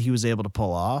feat what he was able to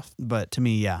pull off. But to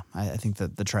me, yeah, I think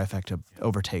that the trifecta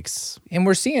overtakes. And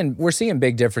we're seeing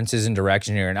big differences in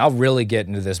direction here, and I'll really get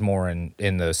into this more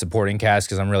in the supporting cast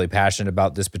because I'm really passionate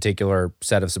about this particular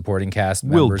set of supporting cast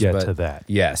We'll members. get but to that.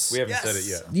 Yes. We haven't said it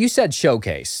yet. You said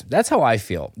showcase. That's how I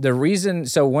feel. The reason,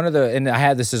 and I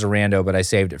had this as a rando, but I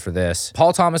saved it for this.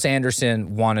 Paul Thomas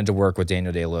Anderson wanted to work with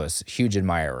Daniel Day-Lewis, huge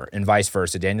admirer, and vice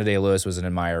versa. Daniel Day-Lewis was an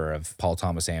admirer of Paul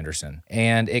Thomas Anderson.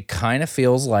 And it kind of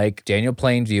feels like Daniel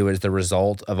Plainview is the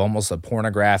result of almost a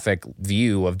pornographic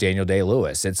view of Daniel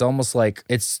Day-Lewis. It's almost like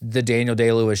it's the Daniel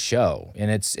Day-Lewis show,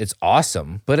 and it's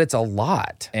awesome, but it's a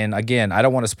lot. And again, I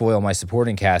don't want to spoil my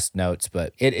supporting cast notes,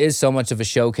 but it is so much of a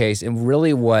showcase. And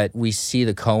really what we see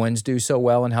the Coens do so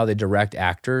well and how they direct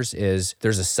actors is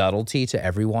there's a subtlety to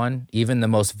everyone. Even the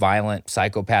most violent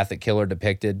psychopathic killer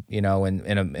depicted, in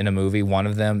a movie, one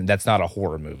of them, that's not a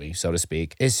horror movie, so to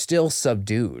speak, is still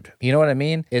subdued. You know what I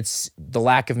mean? It's the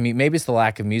lack of maybe it's the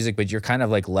lack of music, but you're kind of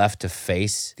like left to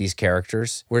face these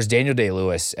characters. Whereas Daniel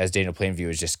Day-Lewis as Daniel Plainview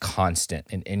is just constant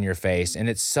and in your face. And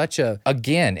it's such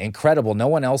again, incredible. No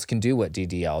one else can do what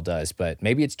DDL does, but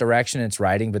maybe it's direction, it's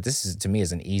writing, but this is, to me,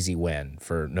 is an easy win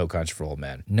for No Country for Old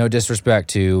Men. No disrespect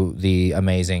to the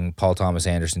amazing Paul Thomas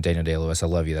Anderson, Daniel Day-Lewis. I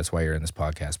love you. That's why you're in this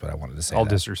podcast, but I wanted to say I'll that.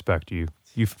 disrespect you.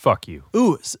 Fuck you.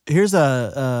 Ooh, here's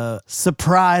a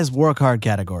surprise work hard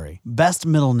category. Best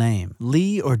middle name,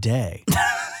 Lee or Day?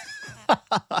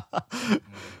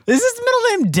 Is his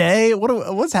middle name Day?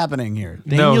 What's happening here?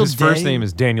 No, his Day? first name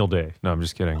is Daniel Day. No, I'm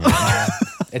just kidding.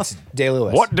 It's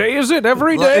Day-Lewis. What day is it?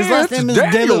 Every day His last it's name is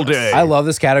Daniel Day-Lewis. Day. I love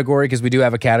this category because we do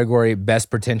have a category best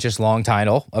pretentious long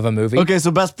title of a movie. Okay,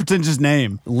 so best pretentious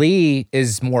name. Lee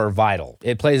is more vital.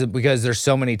 It plays because there's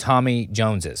so many Tommy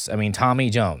Joneses. I mean, Tommy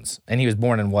Jones, and he was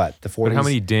born in what, the 40s? But how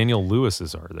many Daniel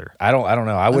Lewises are there? I don't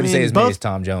know. I wouldn't mean, say as many both as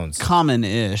Tom Jones.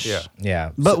 Common-ish. Yeah.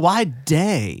 Yeah, But why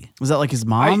Day? Was that like his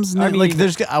mom's I name? Like,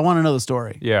 mean- I want to know the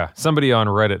story. Yeah, somebody on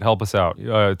Reddit, help us out.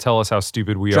 Tell us how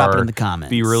stupid we Drop are. it in the comments.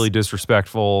 Be really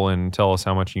disrespectful and tell us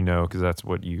how much you know, because that's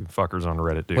what you fuckers on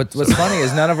Reddit do. What's funny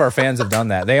is none of our fans have done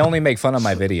that. They only make fun of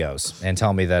my videos and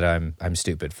tell me that I'm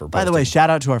stupid for. By the way, shout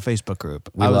out to our Facebook group.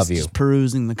 We I was love you. just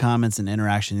perusing the comments and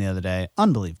interaction the other day.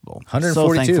 Unbelievable. 142.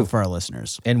 So thankful for our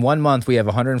listeners. in 1 month we have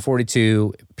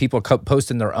 142 people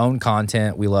posting their own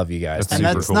content. We love you guys. That's And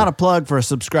super that's cool. not a plug for a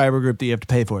subscriber group that you have to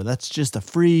pay for. That's just a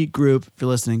free group. If you're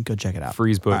listening, go check it out.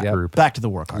 Freeze book All right, group. Back to the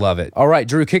work hard. Love it. All right,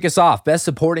 Drew, kick us off. Best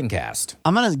supporting cast.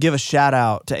 I'm going to give a shout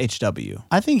out to HW.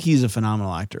 I think he's a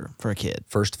phenomenal actor for a kid.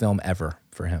 First film ever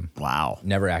for him. Wow.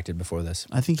 Never acted before this.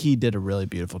 I think he did a really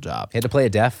beautiful job. He had to play a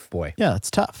deaf boy. Yeah, it's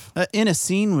tough. In a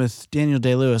scene with Daniel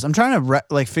Day-Lewis, I'm trying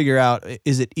to figure out,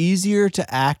 is it easier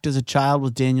to act as a child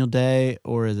with Daniel Day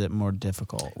or is it more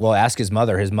difficult? Well, ask his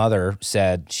mother. His mother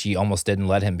said she almost didn't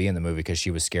let him be in the movie because she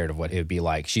was scared of what it would be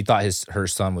like. She thought her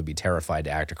son would be terrified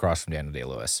to act across from Daniel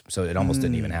Day-Lewis. So it almost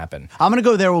didn't even happen. I'm going to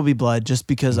go There Will Be Blood just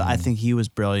because I think he was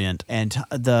brilliant. And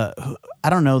I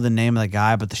don't know the name of the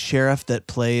guy, but the sheriff that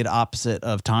played opposite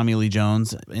of Tommy Lee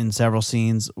Jones in several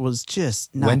scenes was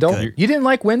just not Wendell? good. You didn't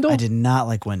like Wendell? I did not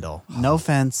like Wendell. No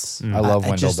offense. I love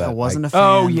Wendell, I but, wasn't like- a fan.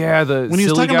 Oh, yeah, the when he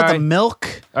was silly talking about guy. the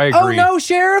milk I Oh, agree. no,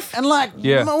 Sheriff. and like,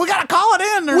 Yeah. we gotta call it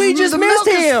in. We just the missed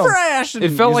milk is him. fresh. And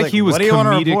It felt like he was what do you want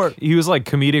to comedic. report? He was like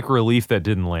comedic relief that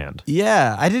didn't land.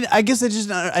 Yeah, I guess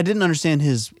I didn't understand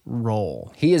his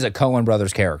role. He is a Coen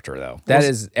Brothers character, though. That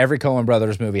is, every Coen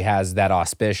Brothers movie has that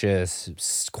auspicious,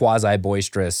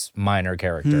 quasi-boisterous minor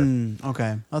character.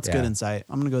 Okay, that's Yeah. good insight.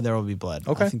 I'm gonna go There Will Be Blood.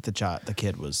 Okay. I think the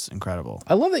kid was incredible.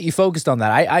 I love that you focused on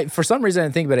that. I for some reason I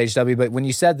didn't think about HW, but when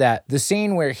you said that, the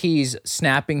scene where he's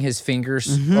snapping his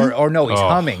fingers, or no, he's Oh,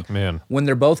 humming. man. When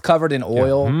they're both covered in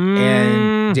oil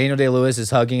and Daniel Day-Lewis is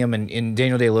hugging him, and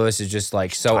Daniel Day-Lewis is just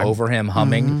like so over him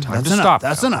humming. Time That's to enough. stop.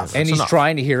 That's now. enough. And he's enough.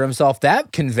 trying to hear himself.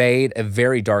 That conveyed a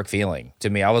very dark feeling to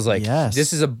me. I was like, Yes.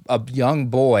 this is a young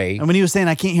boy. And when he was saying,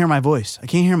 "I can't hear my voice,"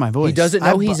 he doesn't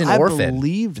know he's an orphan. I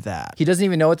believed that. He doesn't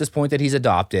even know at this point that he's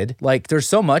adopted. Like, there's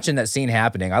so much in that scene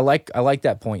happening. I like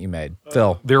that point you made,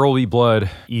 Phil. There Will Be Blood,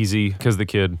 easy, because the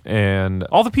kid and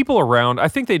all the people around. I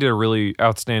think they did a really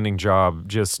outstanding job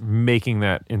just making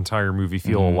that entire movie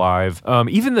feel alive.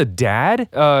 Even the dad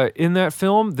in that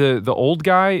film, the old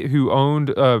guy who owned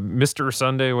Mr.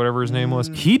 Sunday, whatever his name was,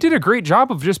 he did a great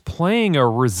job of just playing a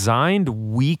resigned,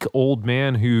 weak old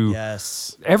man who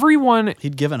Yes, everyone.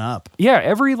 he'd given up. Yeah,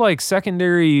 every like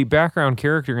secondary background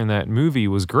character in that movie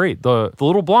was great. The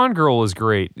little blonde girl was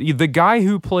great. The guy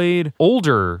who played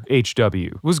older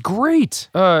HW was great.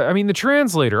 I mean, the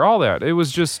translator, all that. It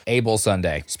was just Abel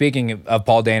Sunday. Speaking of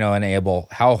Paul Dano and Abel,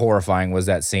 how horrifying was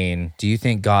that scene? Do you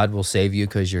think God will save you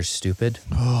because you're stupid?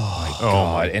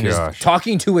 oh my And gosh. his,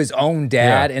 talking to his own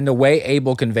dad, Yeah. and the way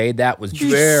Abel conveyed that was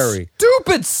very.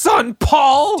 Stupid son,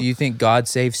 Paul. Do you think God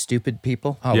saves stupid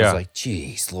people? I Yeah. was like,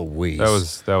 geez, Louise. That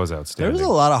was There outstanding. was a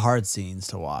lot of hard scenes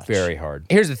to watch. very hard.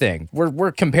 Here's the thing.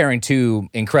 We're comparing two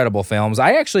incredible films.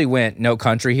 I actually went No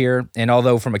Country here, and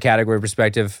although from a category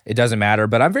perspective, it doesn't matter,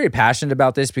 but I'm very passionate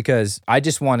about this because I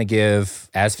just want to give,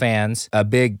 as fans, a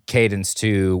big cadence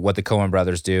to what the Coen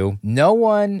brothers do. No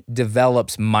one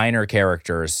develops minor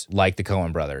characters like the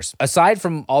Coen brothers. Aside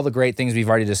from all the great things we've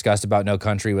already discussed about No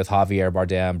Country with Javier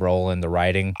Bardem, Brolin, the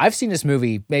writing, I've seen this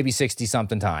movie maybe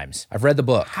 60-something times. I've read the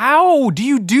book. How do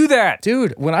you do that?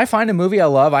 Dude, when I find a movie I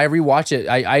love, I rewatch it.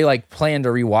 I like plan to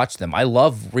rewatch them. I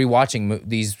love rewatching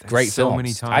these great so films.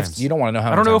 many times. You don't want to know how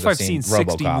I many don't know times if I've seen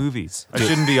 60 RoboCop. movies. I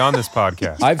shouldn't be on this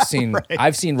podcast. I've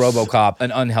seen RoboCop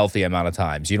an unhealthy amount of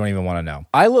times. You don't even want to know.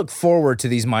 I look forward to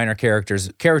these minor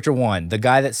characters. Character one, the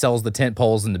guy that sells the tent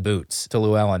poles and the boots to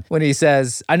Llewellyn. When he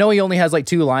says, I know he only has like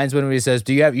 2 lines, but when he says,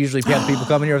 do you usually have people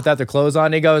coming here without their clothes on?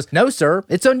 And he goes, no, sir. sir.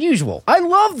 It's unusual. I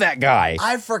love that guy.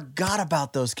 I forgot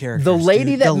about those characters. The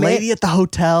lady dude. that the lady at the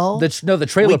hotel. The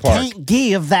trailer park. Can't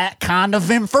give that kind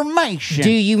of information. Do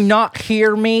you not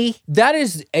hear me? That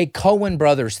is a Coen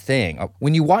Brothers thing.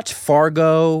 When you watch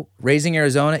Fargo, Raising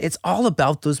Arizona, it's all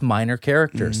about those minor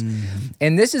characters.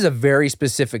 And this is a very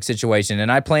specific situation.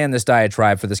 And I planned this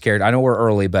diatribe for this character. I know we're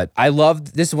early, but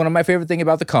this is one of my favorite things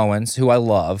about the Coens, who I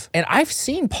love. And I've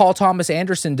seen Paul Thomas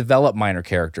Anderson develop minor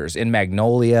characters in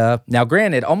Magnolia. Now,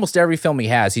 granted, almost every film he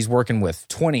has, he's working with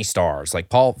 20 stars, like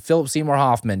Philip Seymour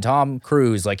Hoffman, Tom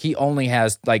Cruise. Like, he only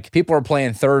has, like, people are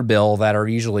playing third bill that are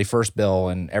usually first bill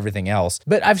and everything else.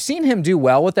 But I've seen him do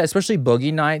well with that, especially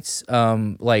Boogie Nights,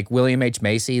 like William H.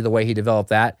 Macy, the way he developed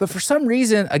that. But for some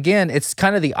reason, again, it's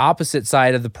kind of the opposite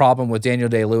side of the problem with Daniel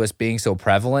Day-Lewis being so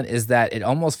prevalent, is that it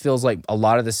almost feels like a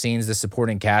lot of the scenes, the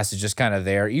supporting cast is just kind of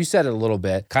there. You said it a little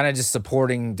bit, kind of just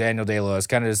supporting Daniel Day-Lewis,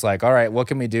 kind of just like, all right, what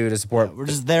can we do to support? We're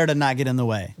just there to not get in the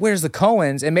way. Whereas the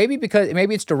Coens, and maybe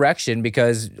it's direction,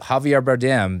 because Javier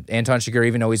Bardem, Anton Chigurh,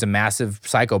 even though he's a massive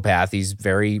psychopath, he's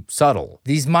very subtle.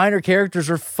 These minor characters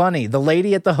are funny. The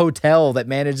lady at the hotel that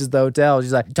manages the hotel,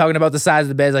 she's like talking about the size of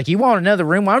the bed. It's like, you want another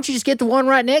room? Why don't you just get the one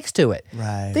right next to it?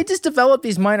 Right. They just develop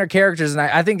these minor characters, and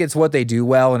I think it's what they do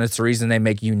well, and it's the reason they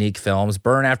make unique films.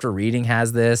 Burn After Reading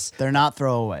has this. They're not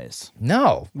throwaways.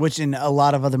 No. Which in a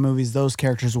lot of other movies, those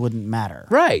characters wouldn't matter.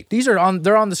 Right. They're on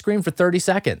the screen for 30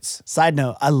 seconds. Side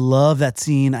note, I love that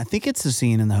scene. I think it's the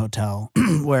scene in the hotel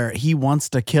where he wants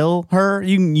to kill her.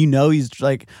 You know he's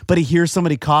like, but he hears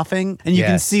somebody coughing, and you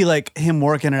can see like him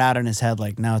working it out in his head,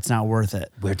 like, no, it's not worth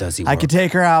it. Where does he work? I could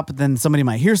take her out, but then somebody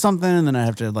might hear something, and then I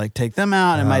have to like take them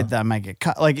out, and I might get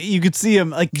cut. Like, you could see him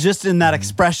like just in that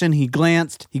expression. He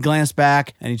glanced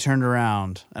back, and he turned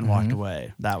around and walked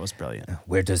away. That was brilliant.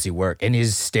 Where does he work? And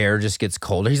his stare just gets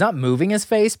colder. He's not moving his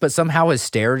face, but somehow his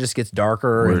stare just gets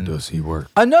darker. Where does he work?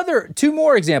 Two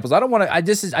more examples. I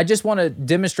just want to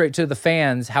demonstrate to the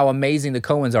fans how amazing the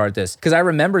Coens are at this, because I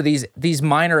remember these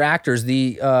minor actors.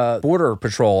 The border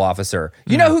patrol officer.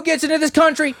 You know who gets into this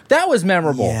country? That was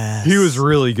memorable. Yes. He was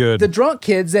really good. The drunk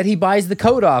kids that he buys the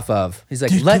coat off of. He's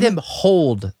like, let him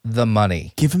hold the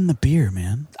money. Give him the beer,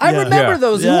 man. I remember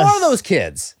those. Yes. Who are those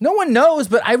kids? No one knows,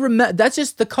 but I remember. That's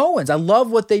just the Coens. I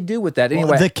love what they do with that.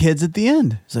 Anyway, The kids at the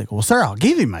end. He's like, well, sir, I'll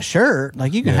give you my shirt.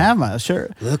 Like, you can have my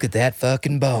shirt. look at that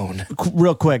fucking bone.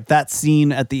 Real quick, that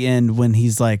scene at the end when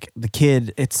he's like, the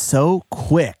kid, it's so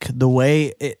quick. The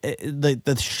way,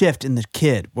 the shift in the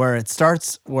kid, where it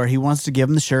starts, where he wants to give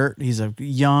him the shirt. He's a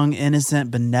young,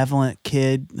 innocent, benevolent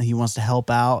kid. He wants to help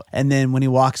out. And then when he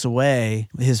walks away,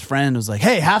 his friend was like,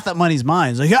 hey, half that money's mine.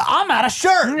 He's like, yeah, I'm out of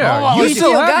shirt. Yeah, you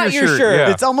still got your shirt.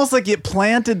 Yeah. It's almost like it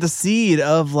planted the seed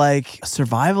of like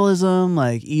survivalism,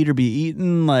 like eat or be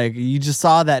eaten. Like, you just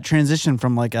saw that transition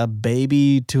from like a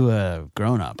baby to a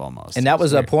grown up almost. And that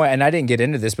was a point, and I didn't get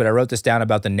into this, but I wrote this down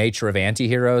about the nature of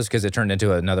anti-heroes, because it turned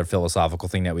into another philosophical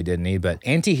thing that we didn't need. But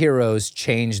anti-heroes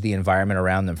change the environment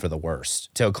around them for the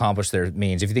worst to accomplish their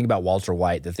means. If you think about Walter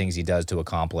White, the things he does to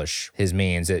accomplish his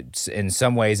means, in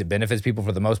some ways it benefits people.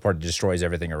 For the most part, it destroys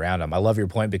everything around him. I love your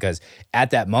point, because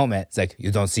at that moment, it's like,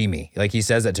 you don't see me. Like, he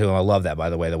says that to him. I love that, by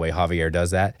the way Javier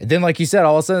does that. And then, like you said,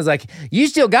 all of a sudden it's like, you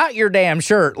still got your damn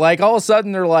shirt. Like, all of a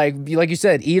sudden they're like you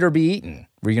said, eat or be eaten.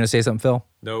 Were you going to say something, Phil?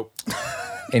 Nope.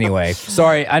 Anyway,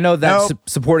 sorry. I know that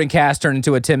supporting cast turned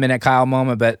into a 10-minute Kyle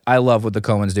moment, but I love what the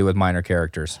Coens do with minor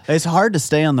characters. It's hard to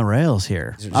stay on the rails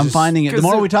here. I'm finding it. The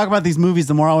more we talk about these movies,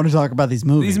 the more I want to talk about these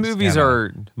movies. These movies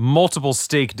are multiple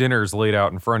steak dinners laid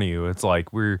out in front of you. It's like,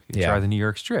 try the New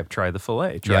York strip, try the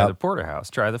filet, try the porterhouse,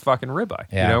 try the fucking ribeye.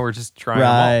 Yeah. You know, we're just trying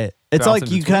them all. It's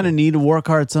like you kind of need to work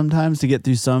hard sometimes to get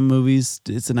through some movies.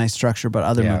 It's a nice structure, but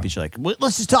other movies you're like,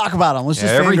 let's just talk about them. Let's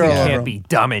just everything fangirl over can't them. be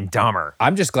Dumb and Dumber.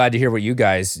 I'm just glad to hear what you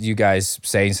guys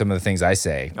saying some of the things I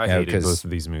say. I hated both of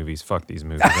these movies. Fuck these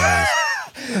movies.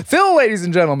 Phil, ladies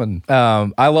and gentlemen.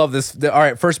 I love this. All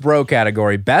right, first bro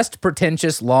category. Best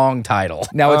pretentious long title.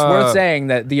 Now, it's worth saying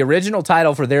that the original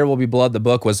title for There Will Be Blood, the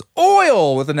book, was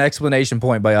Oil, with an exclamation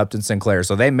point by Upton Sinclair.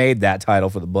 So they made that title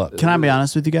for the book. Can I be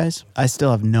honest with you guys? I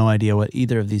still have no idea what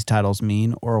either of these titles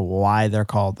mean or why they're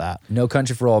called that. No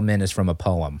Country for Old Men is from a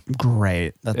poem.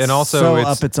 Great. That's And also, so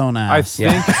it's- up its own ass.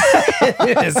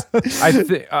 It is.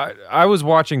 I was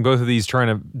watching both of these trying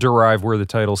to derive where the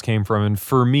titles came from, and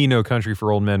for me, No Country for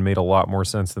for Old Men made a lot more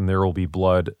sense than There Will Be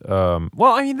Blood. Well,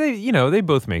 I mean, they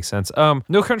both make sense.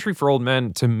 No Country for Old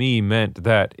Men to me meant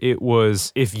that it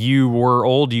was, if you were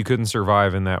old, you couldn't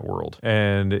survive in that world.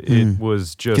 And it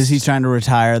was just... Because he's trying to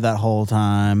retire that whole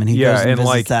time, and he goes and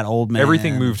visits that old man.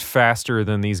 Everything moved faster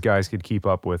than these guys could keep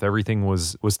up with. Everything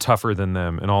was tougher than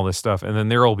them and all this stuff. And then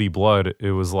There Will Be Blood,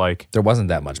 it was like... There wasn't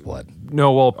that much blood.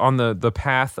 No, well, on the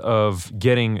path of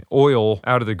getting oil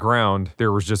out of the ground,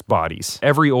 there was just bodies.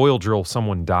 Every oil drill,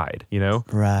 someone died, you know?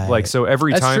 Right. Like, so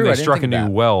every That's time true. they I didn't struck a think of new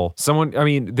that. well, someone, I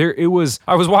mean,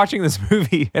 I was watching this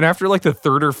movie, and after like the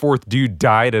third or fourth dude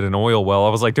died at an oil well, I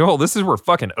was like, oh, this is where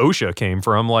fucking OSHA came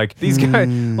from. Like, these guys,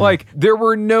 like, there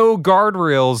were no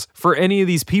guardrails for any of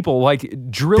these people, like,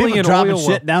 drilling People an dropping oil well.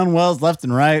 shit down wells left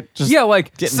and right. Just Yeah,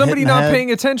 like getting somebody hit in the not head.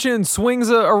 paying attention swings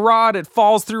a rod, it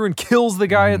falls through and kills the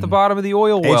guy at the bottom of the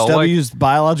oil well. Like, HW's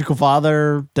biological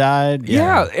father died.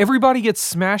 yeah, everybody gets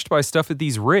smashed by stuff at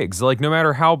these rigs. Like, no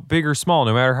matter how big or small,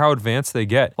 no matter how advanced they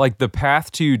get, like the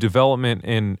path to development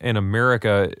in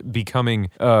America becoming,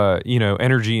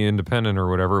 energy independent or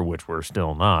whatever, which we're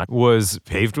still not, was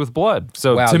paved with blood.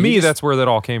 So Wow, to me, you just- that's where that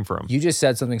all came from. You just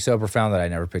said something so profound that I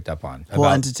never picked up on. Well,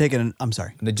 about- and to take it, I'm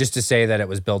sorry. just to say that it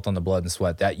was built on the blood and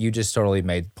sweat, that you just totally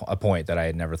made a point that I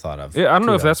had never thought of. Yeah, I don't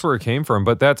know if Kudos. that's where it came from,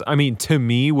 but that's, I mean, to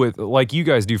me, with like you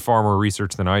guys do far more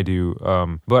research than I do,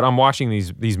 but I'm watching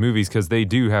these movies because they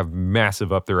do have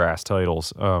massive up their ass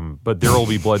titles. But There Will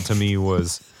Be Blood to me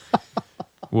was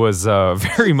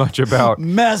very much about.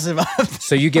 Massive.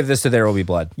 So you give this to There Will Be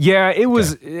Blood. Yeah,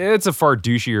 it's a far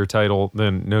douchier title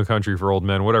than No Country for Old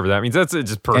Men, whatever that means. That's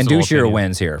just personal. And Douchier opinion.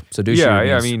 wins here. So Douchier Yeah,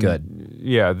 I means mean, good.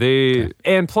 yeah,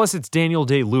 and plus it's Daniel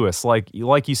Day-Lewis. Like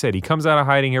you said, he comes out of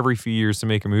hiding every few years to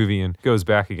make a movie and goes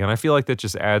back again. I feel like that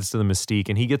just adds to the mystique,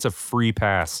 and he gets a free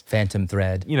pass. Phantom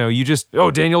Thread. You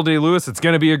know, Daniel Day-Lewis, it's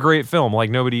going to be a great film. Like,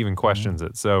 nobody even questions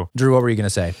it. So, Drew, what were you going to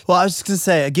say? Well, I was just going to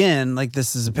say, again, like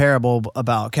this is a parable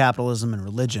about capitalism and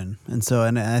religion. And so,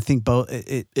 and I think both,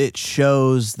 it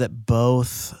shows that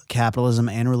both capitalism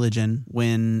and religion,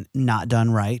 when not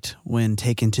done right, when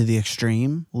taken to the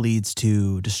extreme, leads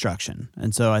to destruction.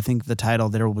 And so I think the title,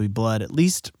 There Will Be Blood, at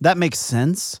least that makes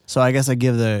sense. So I guess I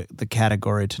give the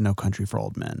category to No Country for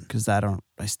Old Men, because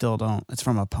I still don't. It's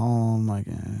from a poem. Like,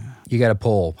 You got to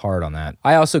pull hard on that.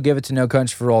 I also give it to No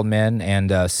Country for Old Men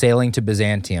and Sailing to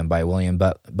Byzantium by William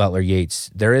Butler Yeats.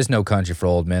 There is no country for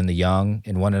old men, the young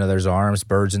in one another's arms,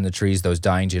 birds in the trees, those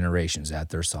dying generations at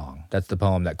their song. That's the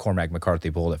poem that Cormac McCarthy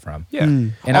pulled it from. yeah.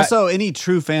 And also, any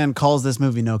true fan calls this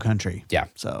movie No Country. Yeah.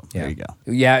 So Yeah. there you go.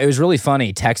 Yeah, it was really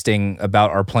funny texting about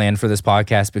our plan for this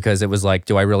podcast because it was like,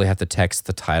 do I really have to text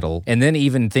the title? And then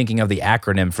even thinking of the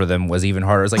acronym for them was even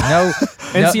harder. It was like, no,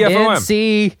 NCFOM.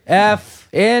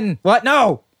 NCFN. What?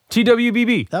 No.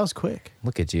 TWBB. That was quick.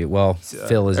 Look at you. Well,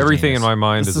 Phil is a Everything in genius. my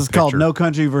mind This is is a called picture. No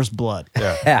Country versus Blood.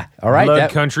 Yeah. All right. Blood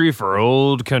that- Country for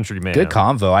Old Country Man. Good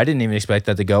convo. I didn't even expect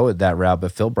that to go with that route,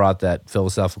 but Phil brought that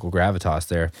philosophical gravitas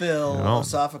there.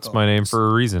 Philosophical. It's my name for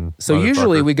a reason. So motherfucker.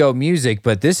 usually we go music,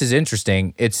 but this is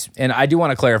interesting. And I do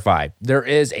want to clarify, there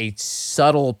is a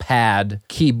subtle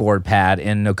keyboard pad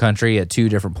in No Country at two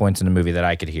different points in the movie that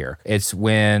I could hear. It's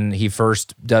when he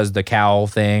first does the cowl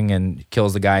thing and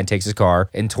kills the guy and takes his car,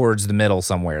 and towards the middle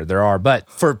somewhere there are. But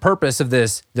for purpose of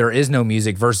this, there is no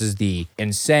music versus the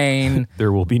insane,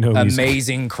 There will be no music.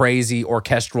 amazing, crazy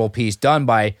orchestral piece done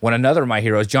by one another of my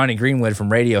heroes, Johnny Greenwood from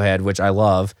Radiohead, which I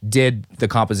love, did the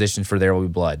composition for There Will Be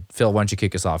Blood. Phil, why don't you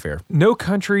kick us off here? No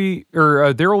Country,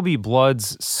 or There Will Be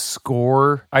Blood's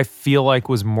score, I feel like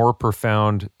was more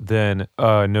profound than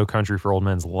No Country for Old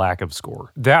Men's lack of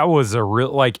score. That was a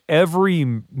real, like every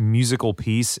musical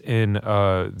piece in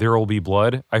There Will Be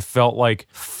Blood, I felt like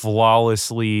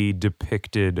flawlessly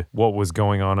depicted what was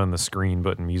going on the screen,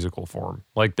 but in musical form.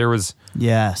 Like there was,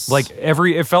 Yes. like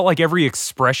it felt like every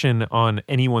expression on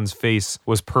anyone's face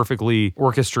was perfectly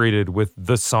orchestrated with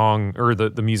the song or the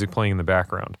music playing in the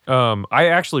background. I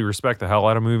actually respect the hell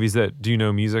out of movies that do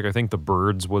no music. I think The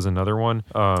Birds was another one.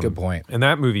 Good point. And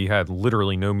that movie had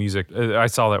literally no music. I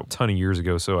saw that a ton of years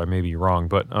ago, so I may be wrong.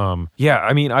 But yeah,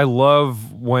 I mean, I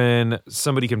love when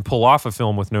somebody can pull off a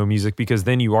film with no music, because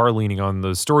then you are leaning on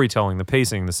the storytelling, the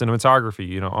pacing, the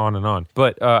cinematography, on and on.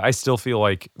 But I still feel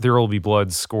like There Will Be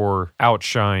Blood's score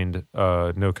outshined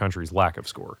No Country's lack of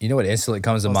score. You know what instantly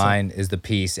comes to mind is the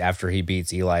piece after he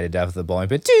beats Eli to death with the bowling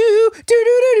pin. Do, do, do,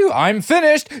 do, do. I'm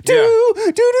finished. Do, do,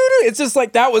 do, do. It's just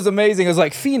like, that was amazing. It was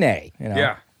like Fine.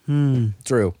 Yeah.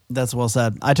 True. That's well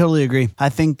said. I totally agree. I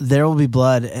think There Will Be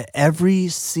Blood, every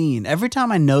scene, every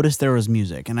time I noticed there was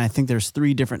music, and I think there's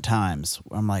 3 different times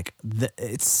where I'm like,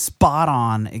 it's spot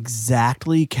on,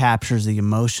 exactly captures the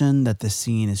emotion that the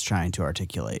scene is trying to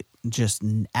articulate. Just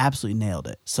absolutely nailed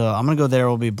it. So I'm going to go There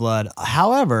Will Be Blood.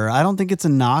 However, I don't think it's a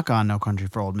knock on No Country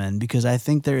for Old Men, because I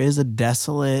think there is a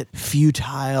desolate,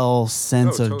 futile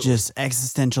sense of just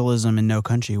existentialism in No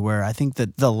Country, where I think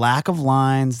that the lack of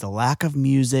lines, the lack of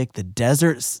music, the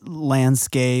desert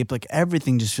landscape, like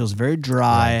everything just feels very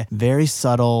dry, very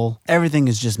subtle. Everything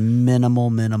is just minimal.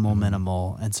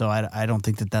 And so I don't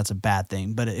think that that's a bad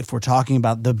thing. But if we're talking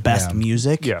about the best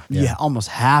music, you almost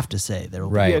have to say There Will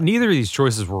Be Blood. Yeah, neither of these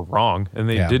choices were wrong, and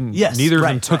they didn't. Yes, neither of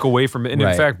them took away from it, and in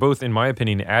Right. fact, both, in my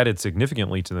opinion, added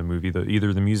significantly to the movie.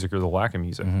 Either the music or the lack of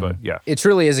music. But yeah, It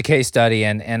truly is a case study,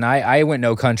 and I went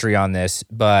No Country on this,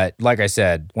 but like I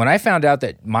said, when I found out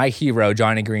that my hero,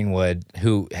 Johnny Greenwood,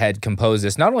 who had composed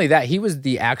this, not only that, he was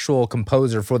the actual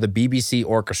composer for the BBC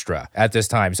orchestra at this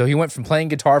time. So he went from playing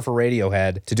guitar for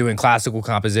Radiohead to doing classical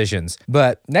compositions.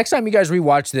 But next time you guys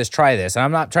rewatch this, try this. And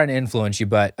I'm not trying to influence you,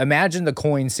 but imagine the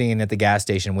coin scene at the gas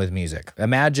station with music.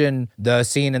 Imagine the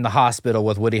scene in the hospital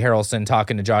with Woody Harrelson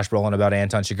talking to Josh Brolin about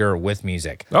Anton Chigurh with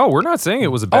music. oh, we're not saying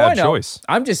it was a I bad know. choice.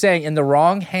 I'm just saying, in the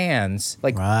wrong hands,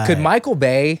 like, Right. could Michael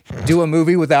Bay do a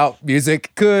movie without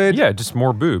music? Could. Yeah, just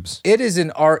more boobs. It is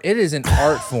an art. It is an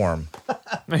art form.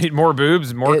 More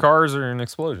boobs, more cars, or an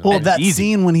explosion. Well, that Easy.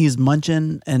 scene when he's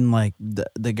munching and like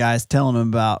the guy's telling him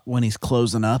about when he's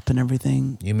closing up and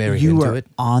everything. You marry you into are it.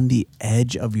 on the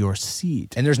edge of your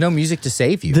seat. And there's no music to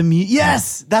save you.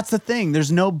 Yes, that's the thing.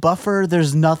 There's no buffer.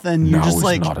 There's nothing. You're just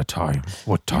like a time.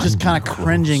 What time? just kind of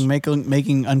cringing,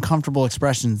 making uncomfortable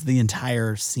expressions the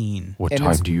entire scene. What And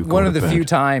it's one of the few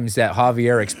times that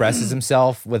Javier expresses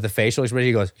himself with a facial expression.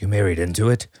 He goes, "You married into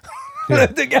it."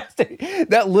 The gas station,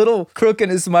 that little crook in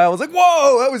his smile was like,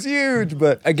 "Whoa, that was huge!"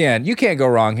 But again, you can't go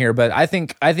wrong here. But I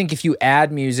think if you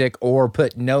add music or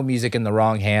put no music in the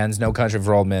wrong hands, No Country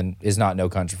for Old Men is not No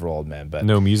Country for Old Men. But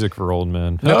No music for old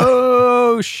men.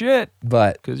 Oh shit!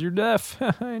 but Because you're deaf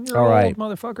and you're All old, right.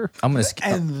 motherfucker. I'm gonna.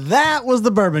 And that was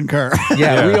the bourbon curve.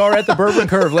 Yeah, we are at the Bourbon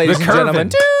Curve, ladies and curving. gentlemen.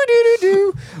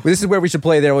 Do. This is where we should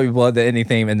play There Will Be Blood, the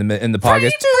anything in the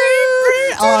podcast.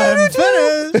 I'm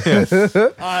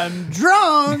finished. I'm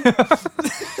drunk.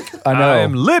 I know.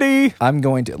 I'm Liddy. I'm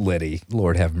going to Liddy.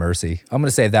 Lord have mercy. I'm going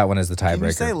to save that one as the Can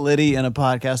you say tiebreaker. Liddy in a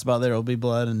podcast about There Will Be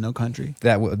Blood and No Country?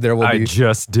 There will I be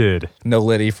just did. no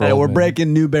Liddy for Hey, old we're men.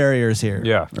 breaking new barriers here.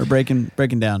 Yeah. We're breaking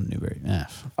down new barriers. Yeah.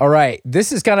 All right,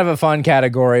 this is kind of a fun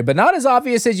category, but not as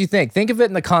obvious as you think. Think of it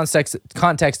in the context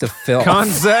of film.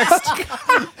 Context.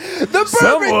 the Bourbon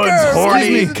Someone's Curve. horny.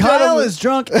 Excuse me, Kyle is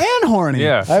drunk and horny.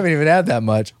 Yeah. I haven't even had that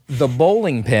much. The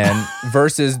bowling pin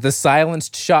versus the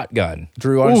silenced shotgun.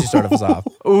 Drew, why don't you start us off?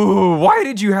 Ooh, why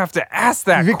did you have to ask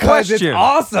that Because question? it's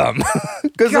awesome.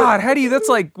 God, how do you? That's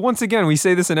like, once again, we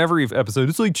say this in every episode.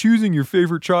 It's like choosing your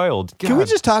favorite child. Can we God.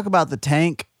 just talk about the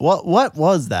tank? What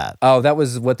was that? Oh, that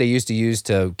was what they used to use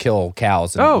to kill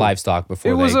cows and livestock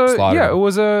before It was they a slaughtered yeah. them. It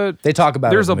was a. They talk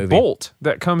about There's it a in the movie. bolt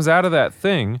that comes out of that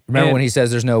thing. Remember and when he says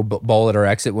there's no bullet or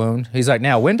exit wound? He's like,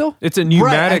 now, Wendell? It's a Right, I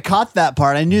pneumatic. caught that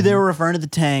part. I knew they were referring to the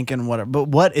tank and whatever. But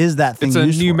what is that thing It's a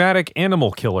used for? pneumatic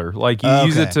animal killer. Like you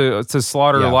use it to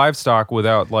slaughter Yeah. livestock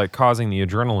without like causing the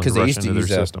adrenaline Because to they rush used to into their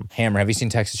use a system. hammer. Have you seen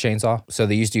Texas Chainsaw? So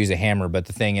they used to use a hammer, but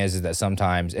the thing is that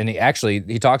sometimes, and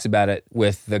he talks about it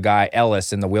with the guy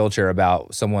Ellis in the wheelchair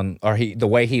about someone, or the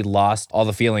way he lost all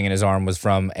the feeling in his arm was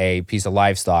from a piece of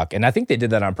livestock. And I think they did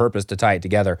that on purpose to tie it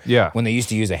together. Yeah. When they used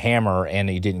to use a hammer and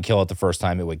he didn't kill it the first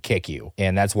time, it would kick you.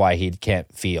 And that's why he can't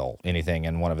feel anything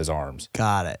in one of his arms.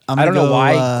 Got it. I don't know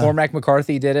why Cormac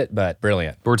McCarthy did it, but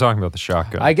brilliant. But we're talking about the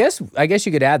shotgun. I guess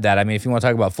you could add that. I mean, if you want to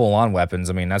talk about full-on weapons,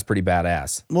 I mean, that's pretty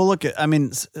badass. Well, look, I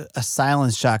mean, a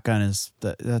silenced shotgun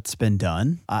that's been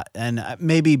done, and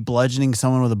maybe bludgeoning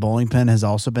someone with a bowling pin has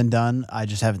also been done. I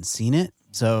just haven't seen it.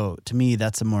 So to me,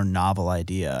 that's a more novel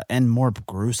idea and more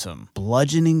gruesome.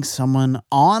 Bludgeoning someone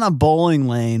on a bowling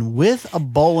lane with a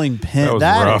bowling pin.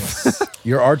 That was rough.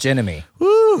 Your arch enemy.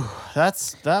 Woo,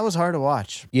 that was hard to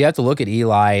watch. You have to look at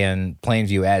Eli and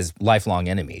Plainview as lifelong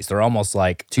enemies. They're almost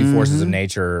like two forces of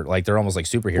nature. Like they're almost like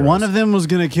superheroes. One of them was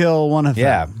gonna kill one of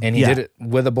yeah, them. and he did it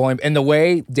with a bowling. And the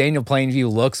way Daniel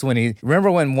Plainview looks when remember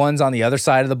when one's on the other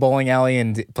side of the bowling alley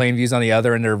and Plainview's on the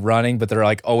other, and they're running, but they're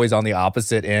like always on the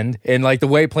opposite end. And like the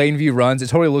way Plainview runs, it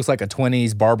totally looks like a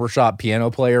 20s barbershop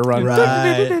piano player running.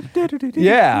 Right.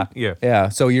 Yeah, Yeah. yeah.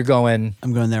 So you're going.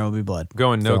 I'm going There Will Be Blood.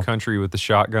 Going no So- country with the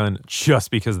shotgun. Chug.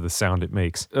 just because of the sound it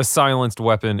makes. A silenced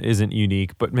weapon isn't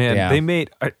unique, but man, Yeah. they made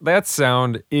that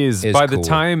sound is by the cool.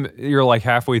 time you're like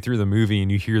halfway through the movie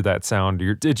and you hear that sound,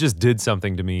 it just did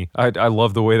something to me. I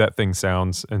love the way that thing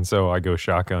sounds, and so I go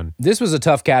shotgun. This was a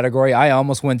tough category. I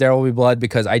almost went There Will Be Blood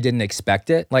because I didn't expect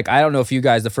it. Like, I don't know if you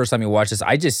guys, the first time you watched this,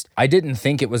 I didn't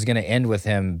think it was going to end with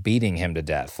him beating him to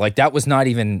death. Like, that was not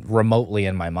even remotely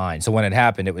in my mind. So when it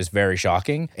happened, it was very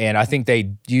shocking. And I think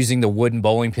they, using the wooden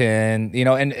bowling pin, you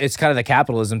know, and it's kind of the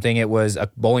capitalism thing. It was a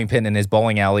bowling pin in his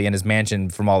bowling alley in his mansion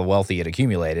from all the wealth he had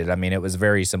accumulated. I mean, it was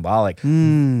very symbolic.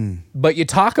 But you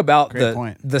talk about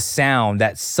the sound,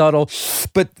 that subtle,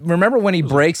 but remember when he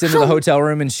breaks into the hotel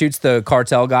room and shoots the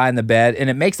cartel guy in the bed, and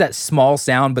it makes that small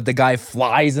sound, but the guy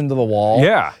flies into the wall?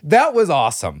 Yeah. That was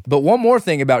awesome. But one more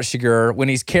thing about Chigurh, when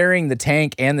he's carrying the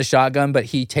tank and the shotgun, but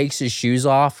he takes his shoes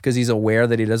off because he's aware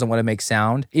that he doesn't want to make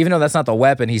sound. Even though that's not the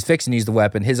weapon, he's fixing to use the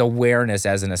weapon, his awareness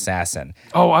as an assassin.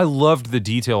 Oh, I loved the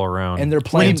detail around. And they're When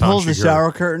playing, he pulls the Chigurh.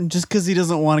 shower curtain just because he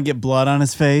doesn't want to get blood on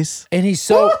his face. and he's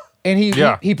so... And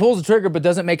Yeah. he pulls the trigger but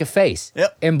doesn't make a face.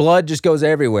 Yep. And blood just goes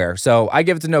everywhere. So I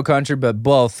give it to No Country, but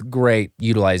both great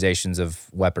utilizations of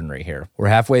weaponry here. We're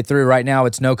halfway through right now.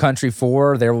 It's No Country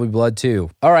 4, There Will Be Blood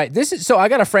 2. All right, so I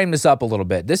got to frame this up a little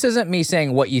bit. This isn't me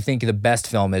saying what you think the best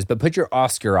film is, but put your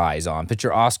Oscar eyes on, put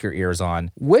your Oscar ears on.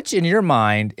 Which in your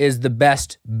mind is the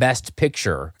best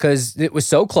picture? Because it was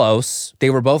so close.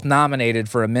 They were both nominated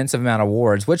for immense amount of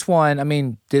awards. Which one, I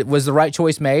mean, was the right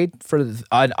choice made for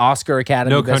an Oscar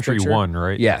Academy No Best Country Picture? won,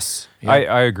 right? Yes.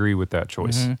 I agree with that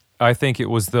choice. I think it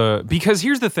was because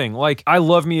here's the thing, like, I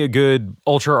love me a good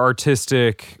ultra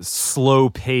artistic, slow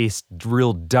paced,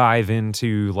 real dive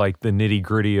into like the nitty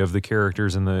gritty of the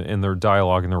characters and their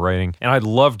dialogue and the writing. And I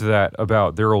loved that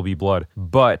about There Will Be Blood.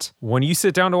 But when you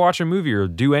sit down to watch a movie or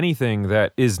do anything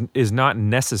that is not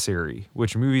necessary,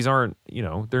 which movies aren't, you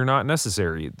know, they're not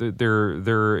necessary. They're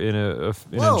an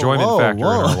enjoyment factor in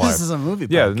our lives. This is a movie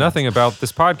Yeah, podcast. nothing about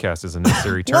this podcast is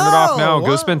unnecessary. Turn it off now.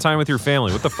 Go spend time with your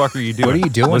family. What the fuck are you doing? What are you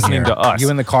doing Listening here? to us. You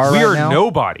in the car We right are now?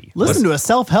 nobody. Listen to a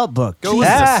self-help book. Go Jesus.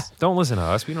 listen to us. Don't listen to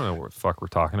us. We don't know what the fuck we're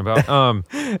talking about.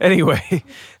 Anyway,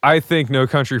 I think No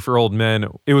Country for Old Men,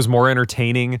 it was more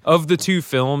entertaining. Of the two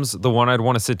films, the one I'd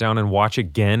want to sit down and watch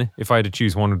again, if I had to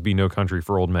choose one, would be No Country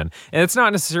for Old Men. And it's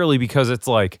not necessarily because it's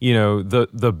like, you know,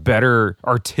 the better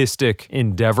artistic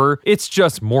endeavor. It's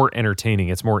just more entertaining.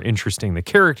 It's more interesting. The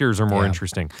characters are more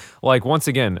interesting. Like, once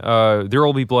again, There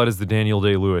Will Be Blood is the Daniel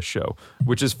Day-Lewis show,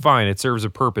 which is fine. It serves a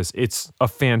purpose. It's a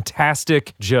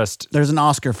fantastic, just There's an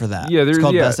Oscar for that. yeah, it's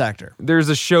called Best Actor. There's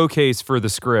a showcase for the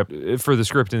script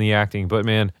and the acting, but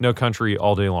man, No Country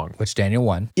all day long. Which Daniel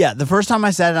won. Yeah, the first time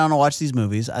I sat down to watch these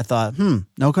movies, I thought,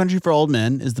 No Country for Old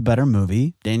Men is the better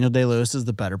movie. Daniel Day-Lewis is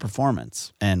the better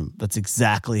performance. And that's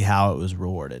exactly how it was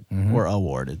rewarded or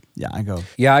awarded. Yeah, I go.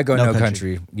 Yeah, I go No No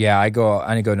Country. Country. Yeah, I go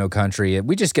No Country.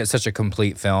 We just get such a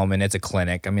complete film, and it's a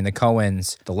clinic. I mean, the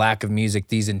Coens, the lack of music,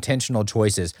 these intentional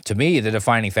choices. To me, the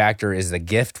defining factor is the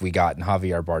gift we got in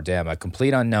Javier Bardem, a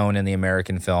complete unknown in the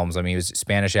American films. I mean, he was a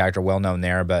Spanish actor, well known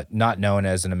there, but not known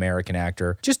as an American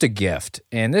actor. Just a gift.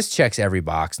 And this checks every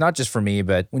box, not just for me,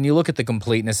 but when you look at the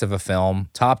completeness of a film,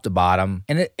 top to bottom,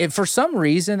 and it for some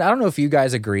reason, I don't know if you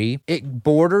guys agree, it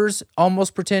borders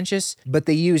almost pretentious, but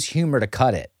they use humor to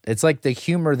cut it. It's like the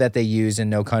humor that they use in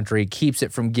No Country keeps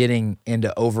it from getting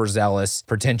into overzealous,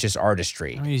 pretentious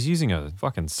artistry. I mean, he's using a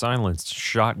fucking silenced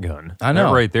shotgun. I know.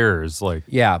 That right there is like,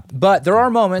 Yeah, but there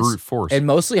are moments, Brute force. and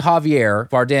mostly Javier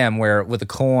Bardem, where with the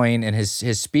coin and his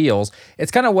spiels,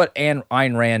 it's kind of what Ayn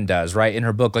Rand does, right? In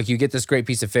her book, like you get this great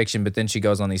piece of fiction, but then she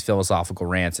goes on these philosophical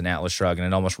rants and Atlas Shrugged, and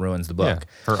it almost ruins the book.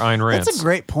 yeah, her Ayn Rand. That's a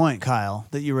great point, Kyle,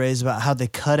 that you raised about how they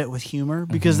cut it with humor,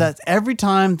 because that's every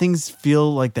time things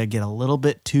feel like they get a little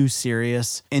bit too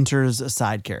serious, enters a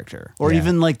side character, or Yeah.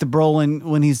 even like the Brolin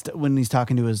when he's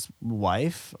talking to his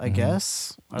wife, I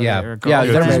guess. Or Yeah, or yeah,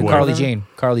 His they're wife.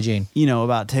 Carly Jean. You know,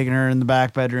 about taking her in the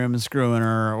back bedroom and screwing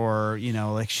her, or, you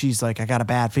know, like she's like, I got a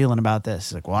bad feeling about this.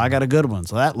 He's like, well, I got a good one,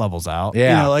 so that levels out.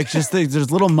 Yeah. You know, like just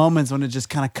there's little moments when it just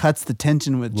kind of cuts the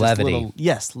tension with just Levity.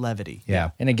 little, levity.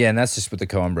 Yeah. And again, that's just what the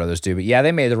Coen brothers do. But yeah,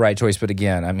 they made the right choice. But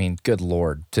again, I mean, good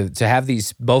Lord, to have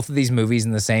both of these movies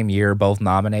in the same year, both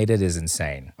nominated, is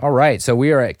insane. All right. So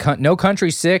we are at No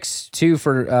Country 6, 2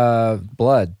 for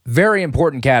Blood. Very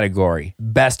important category.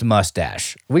 Best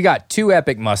mustache. We got two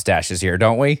epic mustaches here,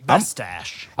 don't we?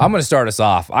 Mustache. I'm going to start us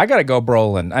off. I got to go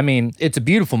Brolin. I mean, it's a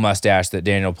beautiful mustache that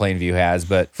Daniel Plainview has,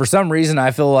 but for some reason,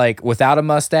 I feel like without a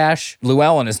mustache,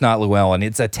 Llewellyn is not Llewellyn.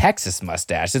 It's a Texas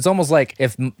mustache. It's almost like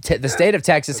if the state of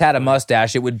Texas had a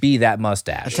mustache, it would be that A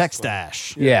mustache.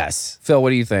 Textash. Yes. Phil, what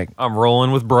do you think? I'm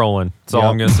rolling with Brolin. That's all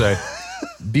Yep. I'm going to say.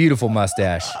 Beautiful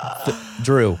mustache.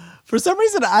 Drew. For some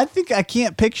reason, I think I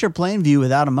can't picture Plainview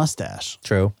without a mustache.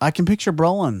 True. I can picture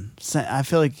Brolin. I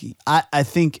feel like I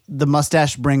think the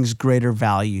mustache brings greater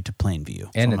value to Plainview.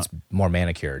 And it's more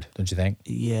manicured, don't you think?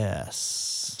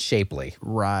 Yes. Shapely.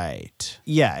 Right.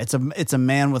 Yeah, it's a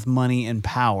man with money and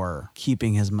power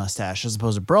keeping his mustache, as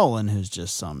opposed to Brolin, who's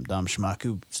just some dumb schmuck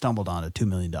who stumbled onto $2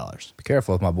 million. Be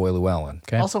careful with my boy Llewellyn.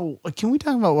 Okay. Also, can we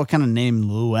talk about what kind of name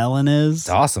Llewellyn is? It's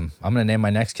awesome. I'm gonna name my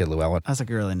next kid Llewellyn. That's a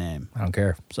girly name. I don't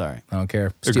care. Sorry. I don't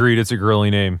care. Agreed, it's a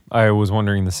girly name. I was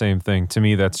wondering the same thing. To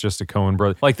me, that's just a Coen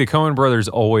brother. Like the Coen brothers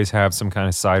always have some kind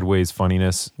of sideways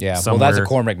funniness. Yeah. somewhere. Well, that's a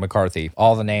Cormac McCarthy.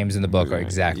 All the names in the book are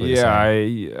exactly the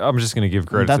same. I'm just gonna give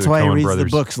credit That's to the why he Coen reads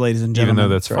brothers. the books, ladies and Even gentlemen.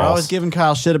 though that's We're false. always giving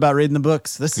Kyle shit about reading the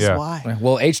books. This is Yeah. why.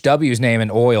 Well, HW's name in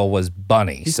Oil was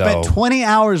Bunny. He so spent 20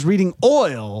 hours reading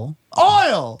oil,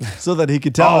 so that he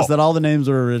could tell us that all the names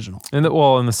are original. In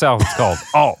the South, it's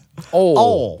called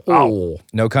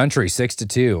No Country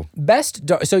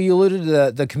 6-2. So you alluded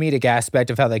to the comedic aspect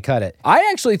of how they cut it. I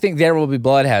actually think There Will Be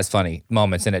Blood has funny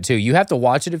moments in it too. You have to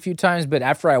watch it a few times, but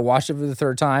after I watched it for the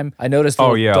third time, I noticed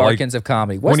the dark ends of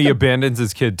comedy. When he abandons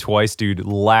his kid twice, dude,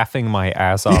 laughing my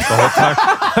ass off the whole time.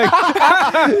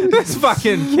 Like, this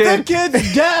fucking kid. The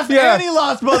kid's deaf Yeah. and he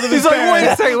lost both of his He's like,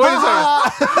 parents. wait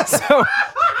a second.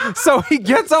 So he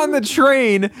gets on the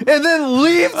train and then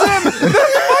leaves him. That's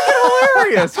fucking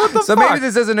hilarious. What the So fuck? maybe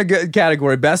this isn't a good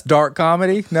category. Best dark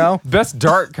comedy? No? Best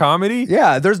dark comedy?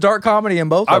 Yeah, there's dark comedy in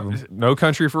both of them. No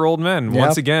Country for Old Men. Yeah.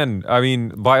 Once again, I mean,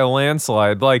 by a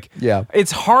landslide. Like, Yeah.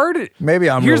 it's hard. Maybe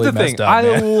I'm Here's really the thing. messed up, I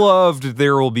man. loved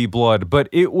There Will Be Blood, but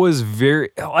it was very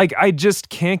like I just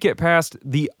can't get past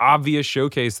the obvious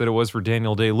showcase that it was for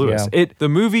Daniel Day-Lewis. Yeah. The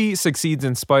movie succeeds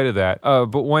in spite of that.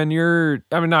 But when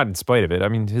not in spite of it. I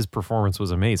mean, his performance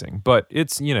was amazing. But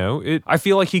I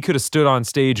feel like he could have stood on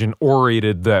stage and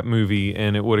orated that movie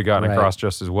and it would have gotten Right. across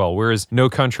just as well. Whereas No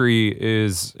Country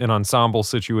is an ensemble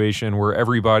situation where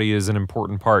everybody is an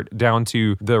important part, down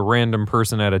to the random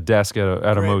person at a desk at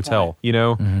a Great motel. point. You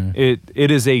know,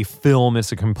 it is a film.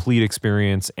 It's a complete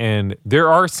experience, and there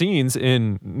are scenes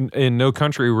in No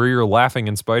Country where you're laughing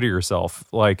in spite of yourself,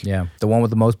 like Yeah, the one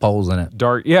with the most poles in it.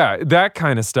 dark. Yeah, that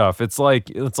kind of stuff. It's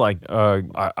like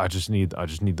I just need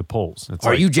the pulls. It's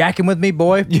Are like, you jacking with me,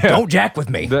 boy? Yeah. Don't jack with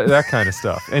me. that kind of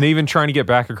stuff. And even trying to get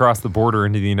back across the border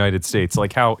into the United States,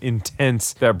 like how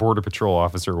intense that border patrol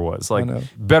officer was. Like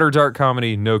better dark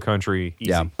comedy, No Country, easy.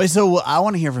 Yeah. Wait, so I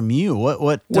want to hear from you.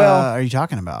 What are you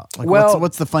talking about? Like, well-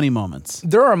 what's the funny moments?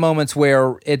 There are moments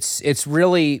where it's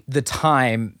really the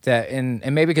time that, and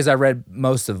maybe because I read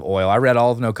most of Oil, I read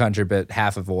all of No Country, but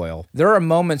half of Oil. There are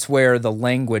moments where the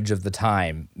language of the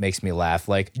time makes me laugh.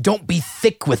 Like, don't be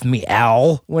thick with me,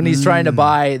 Al, when he's trying to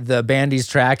buy the Bandy's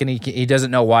track and he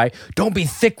doesn't know why. Don't be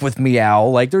thick with me,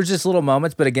 Al. Like, there's just little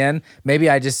moments, but again, maybe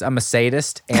I'm a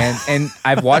sadist and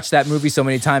I've watched that movie so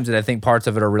many times that I think parts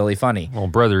of it are really funny. Well,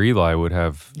 Brother Eli would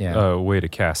have Yeah. a way to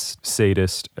cast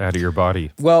sadist out of your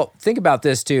body. Well, think about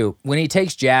this too. When he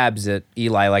takes jabs at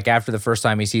Eli, like after the first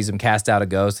time he sees him cast out a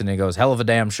ghost and he goes, hell of a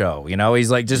damn show. You know,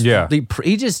 he's like, just, Yeah.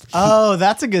 he just, Oh,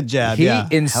 that's a good jab. he yeah. Hell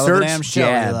of a inserts damn show,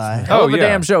 jabs. Eli. Hell of a yeah.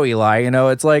 damn show, Eli. You know,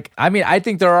 it's like, I mean, I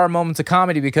think there are moments of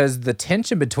comedy because the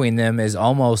tension between them is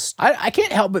almost, I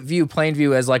can't help but view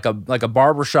Plainview as like a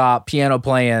barbershop piano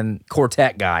playing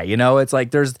quartet guy. You know, it's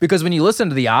like because when you listen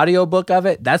to the audiobook of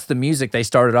it, that's the music they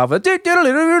started off with.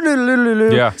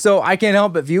 Yeah. So I can't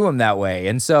help but view him that way.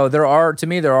 And so there are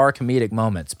comedic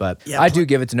moments, but Yeah, I do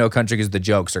give it to No Country because the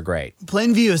jokes are great.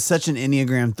 Plainview is such an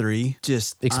Enneagram 3.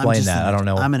 Explain that. I don't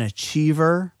know. I'm an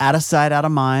achiever, out of sight, out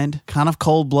of mind, kind of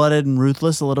cold-blooded and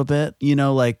ruthless a little bit. You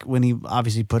know, like when he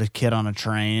obviously put a kid on a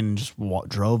train and just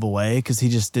drove away because he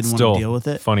just didn't Still, want to deal with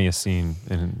it. funniest scene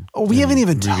in We haven't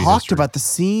even movie talked history. about the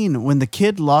scene when the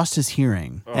kid lost his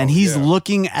hearing and he's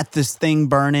looking at this thing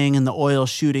burning and the oil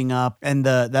shooting up and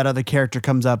that other character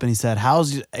comes up and he said,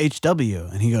 "How's HW?"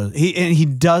 And he goes, he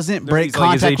doesn't break He's like,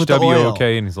 contact is with the HW oil.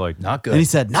 okay? And he's like, Not good. And he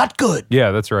said, "Not good."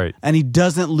 yeah, that's right. And he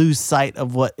doesn't lose sight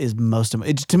of what is most of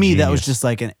it. To me, that was Genius. just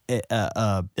like it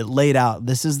laid out.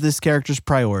 This is this character's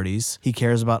priorities. He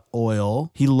cares about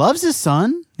oil. He loves his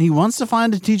son. He wants to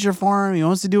find a teacher for him. He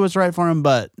wants to do what's right for him,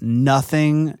 but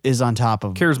nothing is on top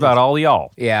of Cares about all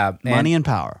y'all. Yeah. money and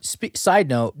power. Side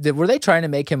note, were they trying to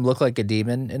make him look like a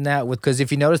demon in that? Because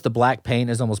if you notice, the black paint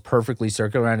is almost perfectly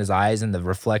circular around his eyes and the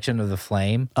reflection of the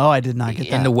flame. Oh, I did not get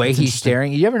that. And the way That's he's interesting.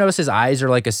 staring, you ever notice his eyes are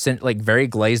like very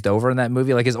glazed over in that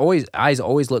movie? Like his eyes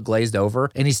always look glazed over,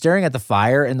 and he's staring at the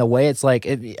fire. And the way it's like,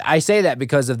 I say that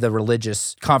because of the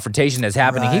religious confrontation that's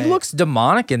happening. He Right. looks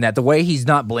demonic in that. The way he's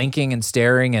not blinking and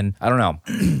staring thing. And I don't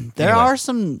know. There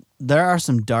are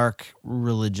some dark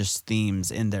religious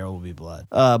themes in There Will Be Blood.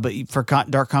 But for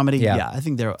dark comedy, yeah, I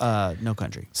think No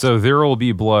Country. So There Will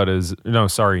Be Blood is No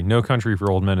Country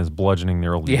for Old Men is bludgeoning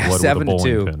There Will Be Blood with a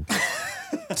bowling pin.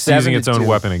 It's using its own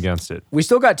weapon against it. We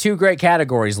still got 2 great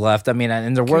categories left. I mean,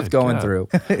 and they're worth going through.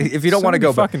 If you don't want to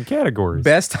go fucking categories.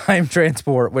 Best time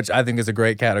transport, which I think is a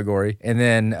great category, and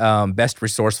then best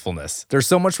resourcefulness. There's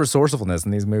so much resourcefulness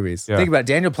in these movies. Yeah. Think about it.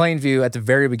 Daniel Plainview at the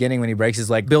very beginning when he breaks his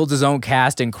leg, builds his own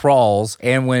cast and crawls,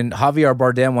 and when Javier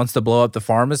Bardem wants to blow up the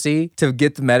pharmacy to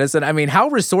get the medicine. I mean, how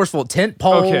resourceful. Tent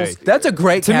poles. Okay. That's a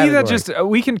great category. To me, that just,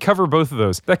 we can cover both of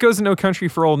those. That goes to No Country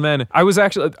for Old Men.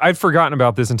 I'd forgotten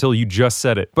about this until you just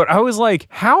said it, but I was like,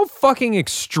 how fucking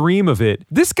extreme of it.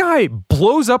 This guy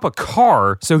blows up a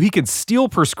car so he could steal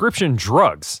prescription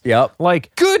drugs. Yep.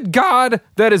 Like, good God,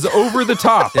 that is over the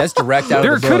top. That's direct out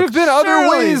there of the book. There could have been other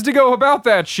ways to go about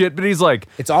that shit, but he's like,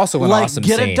 it's also an awesome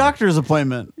get scene. A doctor's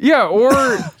appointment. Yeah, or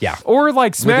yeah, or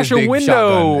like smash a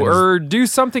window or do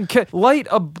something, light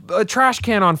a trash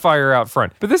can on fire out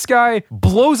front. But this guy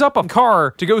blows up a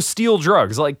car to go steal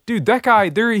drugs. Like, dude, that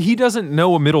guy, he doesn't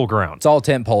know a middle ground. It's all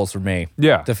tent poles for me.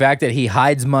 Yeah. The fact that he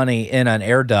hides money in an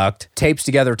air duct, tapes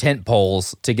together tent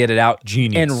poles to get it out,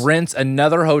 genius, and rents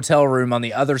another hotel room on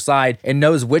the other side and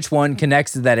knows which one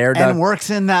connects to that air duct. And works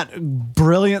in that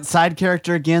brilliant side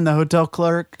character again, the hotel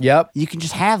clerk. Yep. You can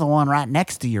just have the one right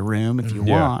next to your room if you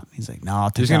want. He's like, no,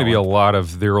 there's going to be a lot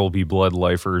of There Will Be Blood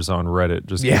lifers on Reddit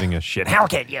just giving a shit. How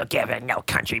can you give it No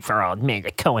Country for Old Men,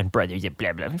 the Coen brothers, and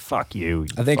blah, blah. Fuck you.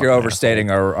 I think you're overstating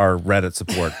our Reddit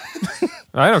support.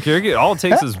 I don't care. All it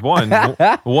takes is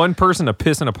one person to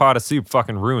piss in a pot of soup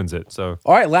fucking ruins it. So,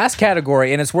 all right, last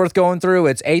category, and it's worth going through.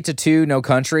 It's 8-2, No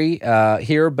Country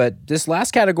here, but this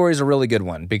last category is a really good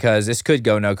one because this could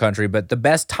go No Country. But the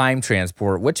best time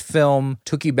transport, which film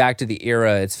took you back to the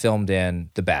era it's filmed in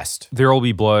the best? There Will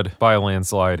Be Blood by a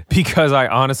landslide, because I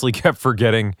honestly kept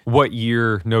forgetting what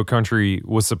year No Country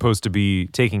was supposed to be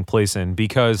taking place in.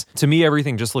 Because to me,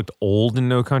 everything just looked old in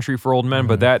No Country for Old Men,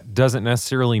 but that doesn't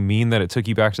necessarily mean that it took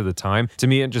you back to the time. To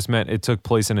me, it just meant it took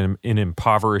place in an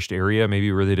impoverished area,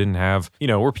 maybe where they didn't have,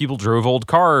 where people drove old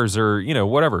cars or,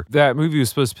 whatever. That movie was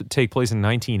supposed to take place in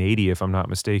 1980, if I'm not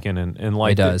mistaken. And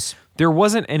like, it does. There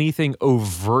wasn't anything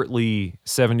overtly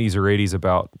 70s or 80s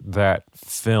about that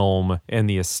film and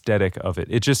the aesthetic of it.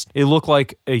 It looked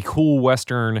like a cool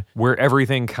Western where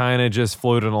everything kind of just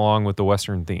floated along with the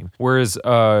Western theme. Whereas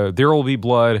There Will Be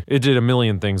Blood, it did a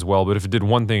million things well, but if it did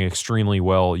one thing extremely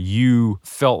well, you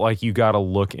felt like you got to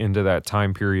look into that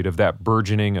time period of that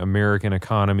burgeoning American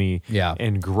economy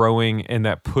and growing, and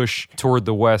that push toward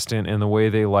the West and the way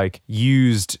they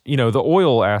used, the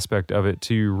oil aspect of it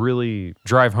to really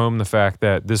drive home the fact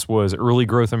that this was early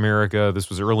growth America, this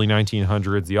was early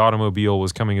 1900s, the automobile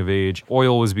was coming of age,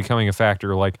 oil was becoming a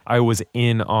factor. Like, I was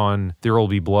in on There Will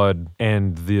Be Blood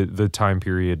and the time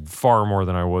period far more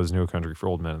than I was No Country for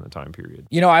Old Men in the time period.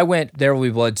 I went There Will Be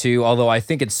Blood too, although I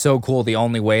think it's so cool. The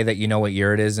only way that you know what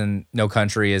year it is in No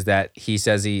Country is that he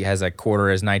says he has a quarter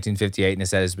as 1958 and it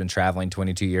says he's been traveling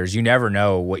 22 years. You never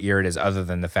know what year it is other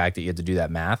than the fact that you have to do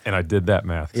that math. And I did that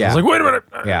math. Yeah. I was like, wait a minute.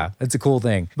 Yeah, it's a cool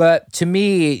thing. But to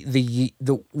me, the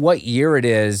what year it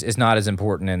is not as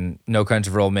important in No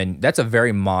Country for Old Men. That's a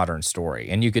very modern story,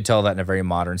 and you could tell that in a very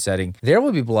modern setting. There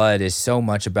Will Be Blood is so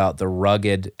much about the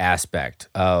rugged aspect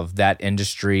of that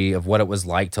industry, of what it was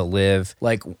like to live.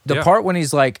 Like the part when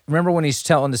he's like, remember when he's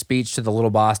telling the speech to the little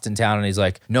Boston town, and he's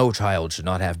like, "No child should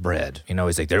not have bread."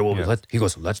 He's like, "There will be." He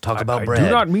goes, "Let's talk about bread." I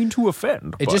do not mean to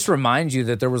offend. It just reminds you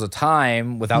that there was a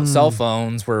time without cell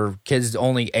phones where kids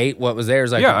only ate what was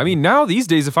theirs. Like, I mean, now these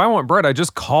days, if I want bread, I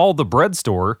just call the bread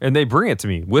store and they bring it to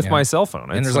me with my cell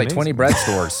phone. And there's like 20 bread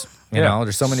stores.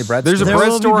 There's so many bread stores. There's a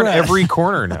bread store in every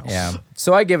corner now. Yeah.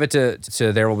 So I give it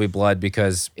to There Will Be Blood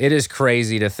because it is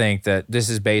crazy to think that this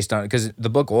is based on, because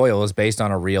the book Oil is based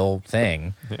on a real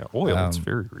thing. Yeah, oil, it's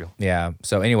very real. Yeah.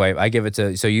 So anyway, I give it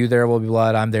to, so you There Will Be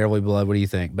Blood, I'm There Will Be Blood. What do you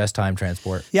think? Best time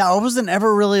transport? Yeah, I wasn't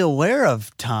ever really aware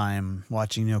of time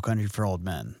watching No Country for Old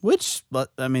Men, which,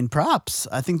 I mean, props.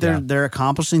 I think they're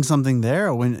accomplishing something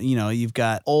there when, you've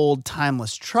got old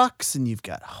timeless trucks and you've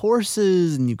got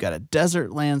horses and you've got a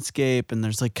desert landscape and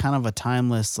there's like kind of a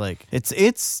timeless, like it's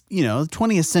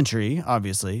 20th century,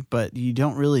 obviously, but you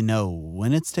don't really know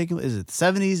when it's taking. Is it the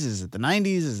 70s? Is it the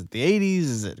 90s? Is it the 80s?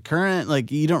 Is it current?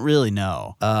 Like, you don't really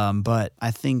know. But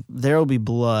I think There Will Be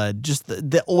Blood, just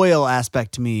the oil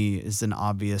aspect to me is an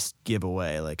obvious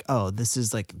giveaway. Like, oh, this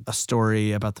is like a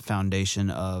story about the foundation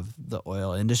of the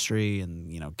oil industry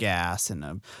and, gas,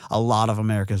 and a lot of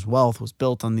America's wealth was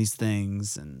built on these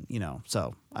things. And,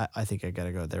 so I think I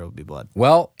gotta go There Will Be Blood.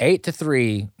 Well,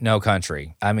 8-3, No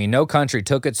Country. I mean, No Country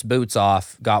took its boots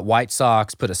off, got white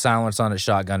socks, put a silence on its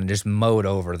shotgun, and just mowed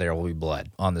over There Will Be Blood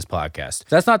on this podcast.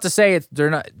 That's not to say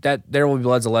that There Will Be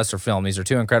Blood's a lesser film. These are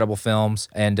two incredible films,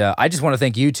 and I just want to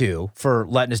thank you two for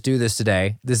letting us do this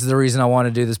today. This is the reason I want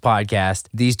to do this podcast.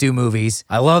 These two movies.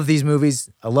 I love these movies.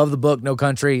 I love the book, No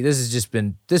Country. This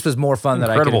was more fun than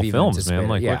I could have even films, anticipated. man.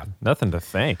 Like, yeah. what- nothing to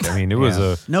thank. I mean, it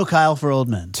was No Kyle for old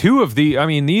men. two of the. I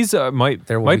mean, these might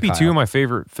There Will be Be two Kyle. of my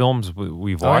favorite films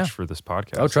we've Oh, watched yeah. for this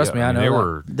podcast. Oh, trust me, I know they that.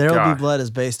 were. There Will God. Be Blood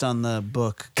is based on the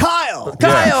book Kyle.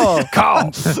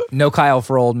 Kyle! No Kyle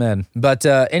for old men. But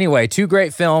anyway, two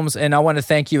great films, and I want to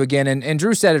thank you again. And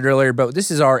Drew said it earlier, but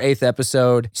this is our 8th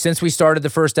episode. Since we started the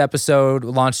first episode,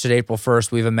 launched at April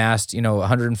 1st, we've amassed,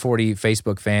 140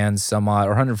 Facebook fans, some odd,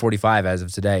 or 145 as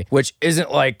of today, which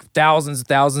isn't like thousands and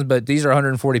thousands, but these are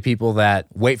 140 people that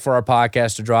wait for our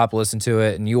podcast to drop, listen to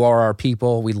it, and you are our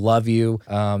people. We love you.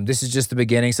 This is just the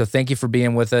beginning, so thank you for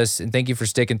being with us, and thank you for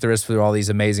sticking through us through all these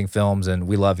amazing films, and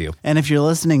we love you. And if you're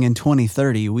listening in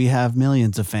 2030, we have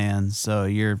millions of fans, so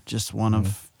you're just one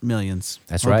of millions.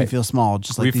 That's Hope right. You feel small,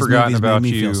 just like We've these forgotten movies about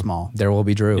made me you. feel small. There will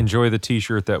be Drew. Enjoy the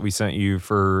T-shirt that we sent you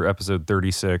for episode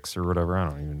 36 or whatever. I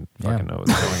don't even fucking know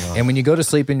what's going on. And when you go to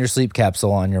sleep in your sleep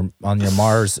capsule on your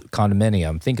Mars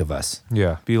condominium, think of us.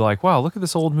 Yeah, be like, wow, look at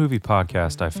this old movie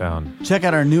podcast I found. Check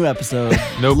out our new episode,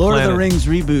 No Lord of the Planet. Rings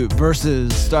reboot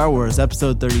versus Star Wars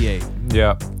episode 38.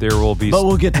 Yeah, there will be. But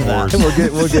we'll get to that. wars.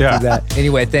 We'll get Yeah. to that.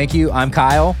 Anyway, thank you. I'm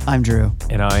Kyle. I'm Drew.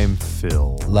 And I'm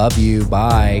Phil. Love you.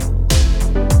 Bye.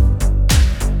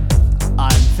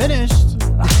 I'm finished.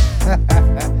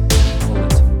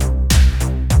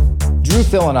 Drew,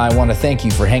 Phil, and I want to thank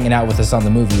you for hanging out with us on the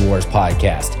Movie Wars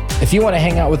podcast. If you want to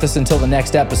hang out with us until the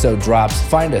next episode drops,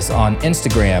 find us on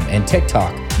Instagram and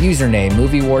TikTok, username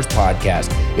Movie Wars Podcast.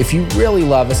 If you really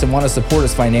love us and want to support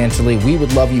us financially, we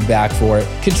would love you back for it.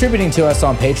 Contributing to us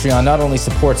on Patreon not only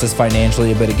supports us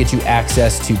financially, but it gets you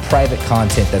access to private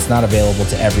content that's not available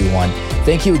to everyone.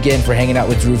 Thank you again for hanging out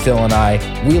with Drew, Phil, and I.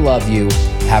 We love you.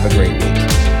 Have a great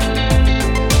week.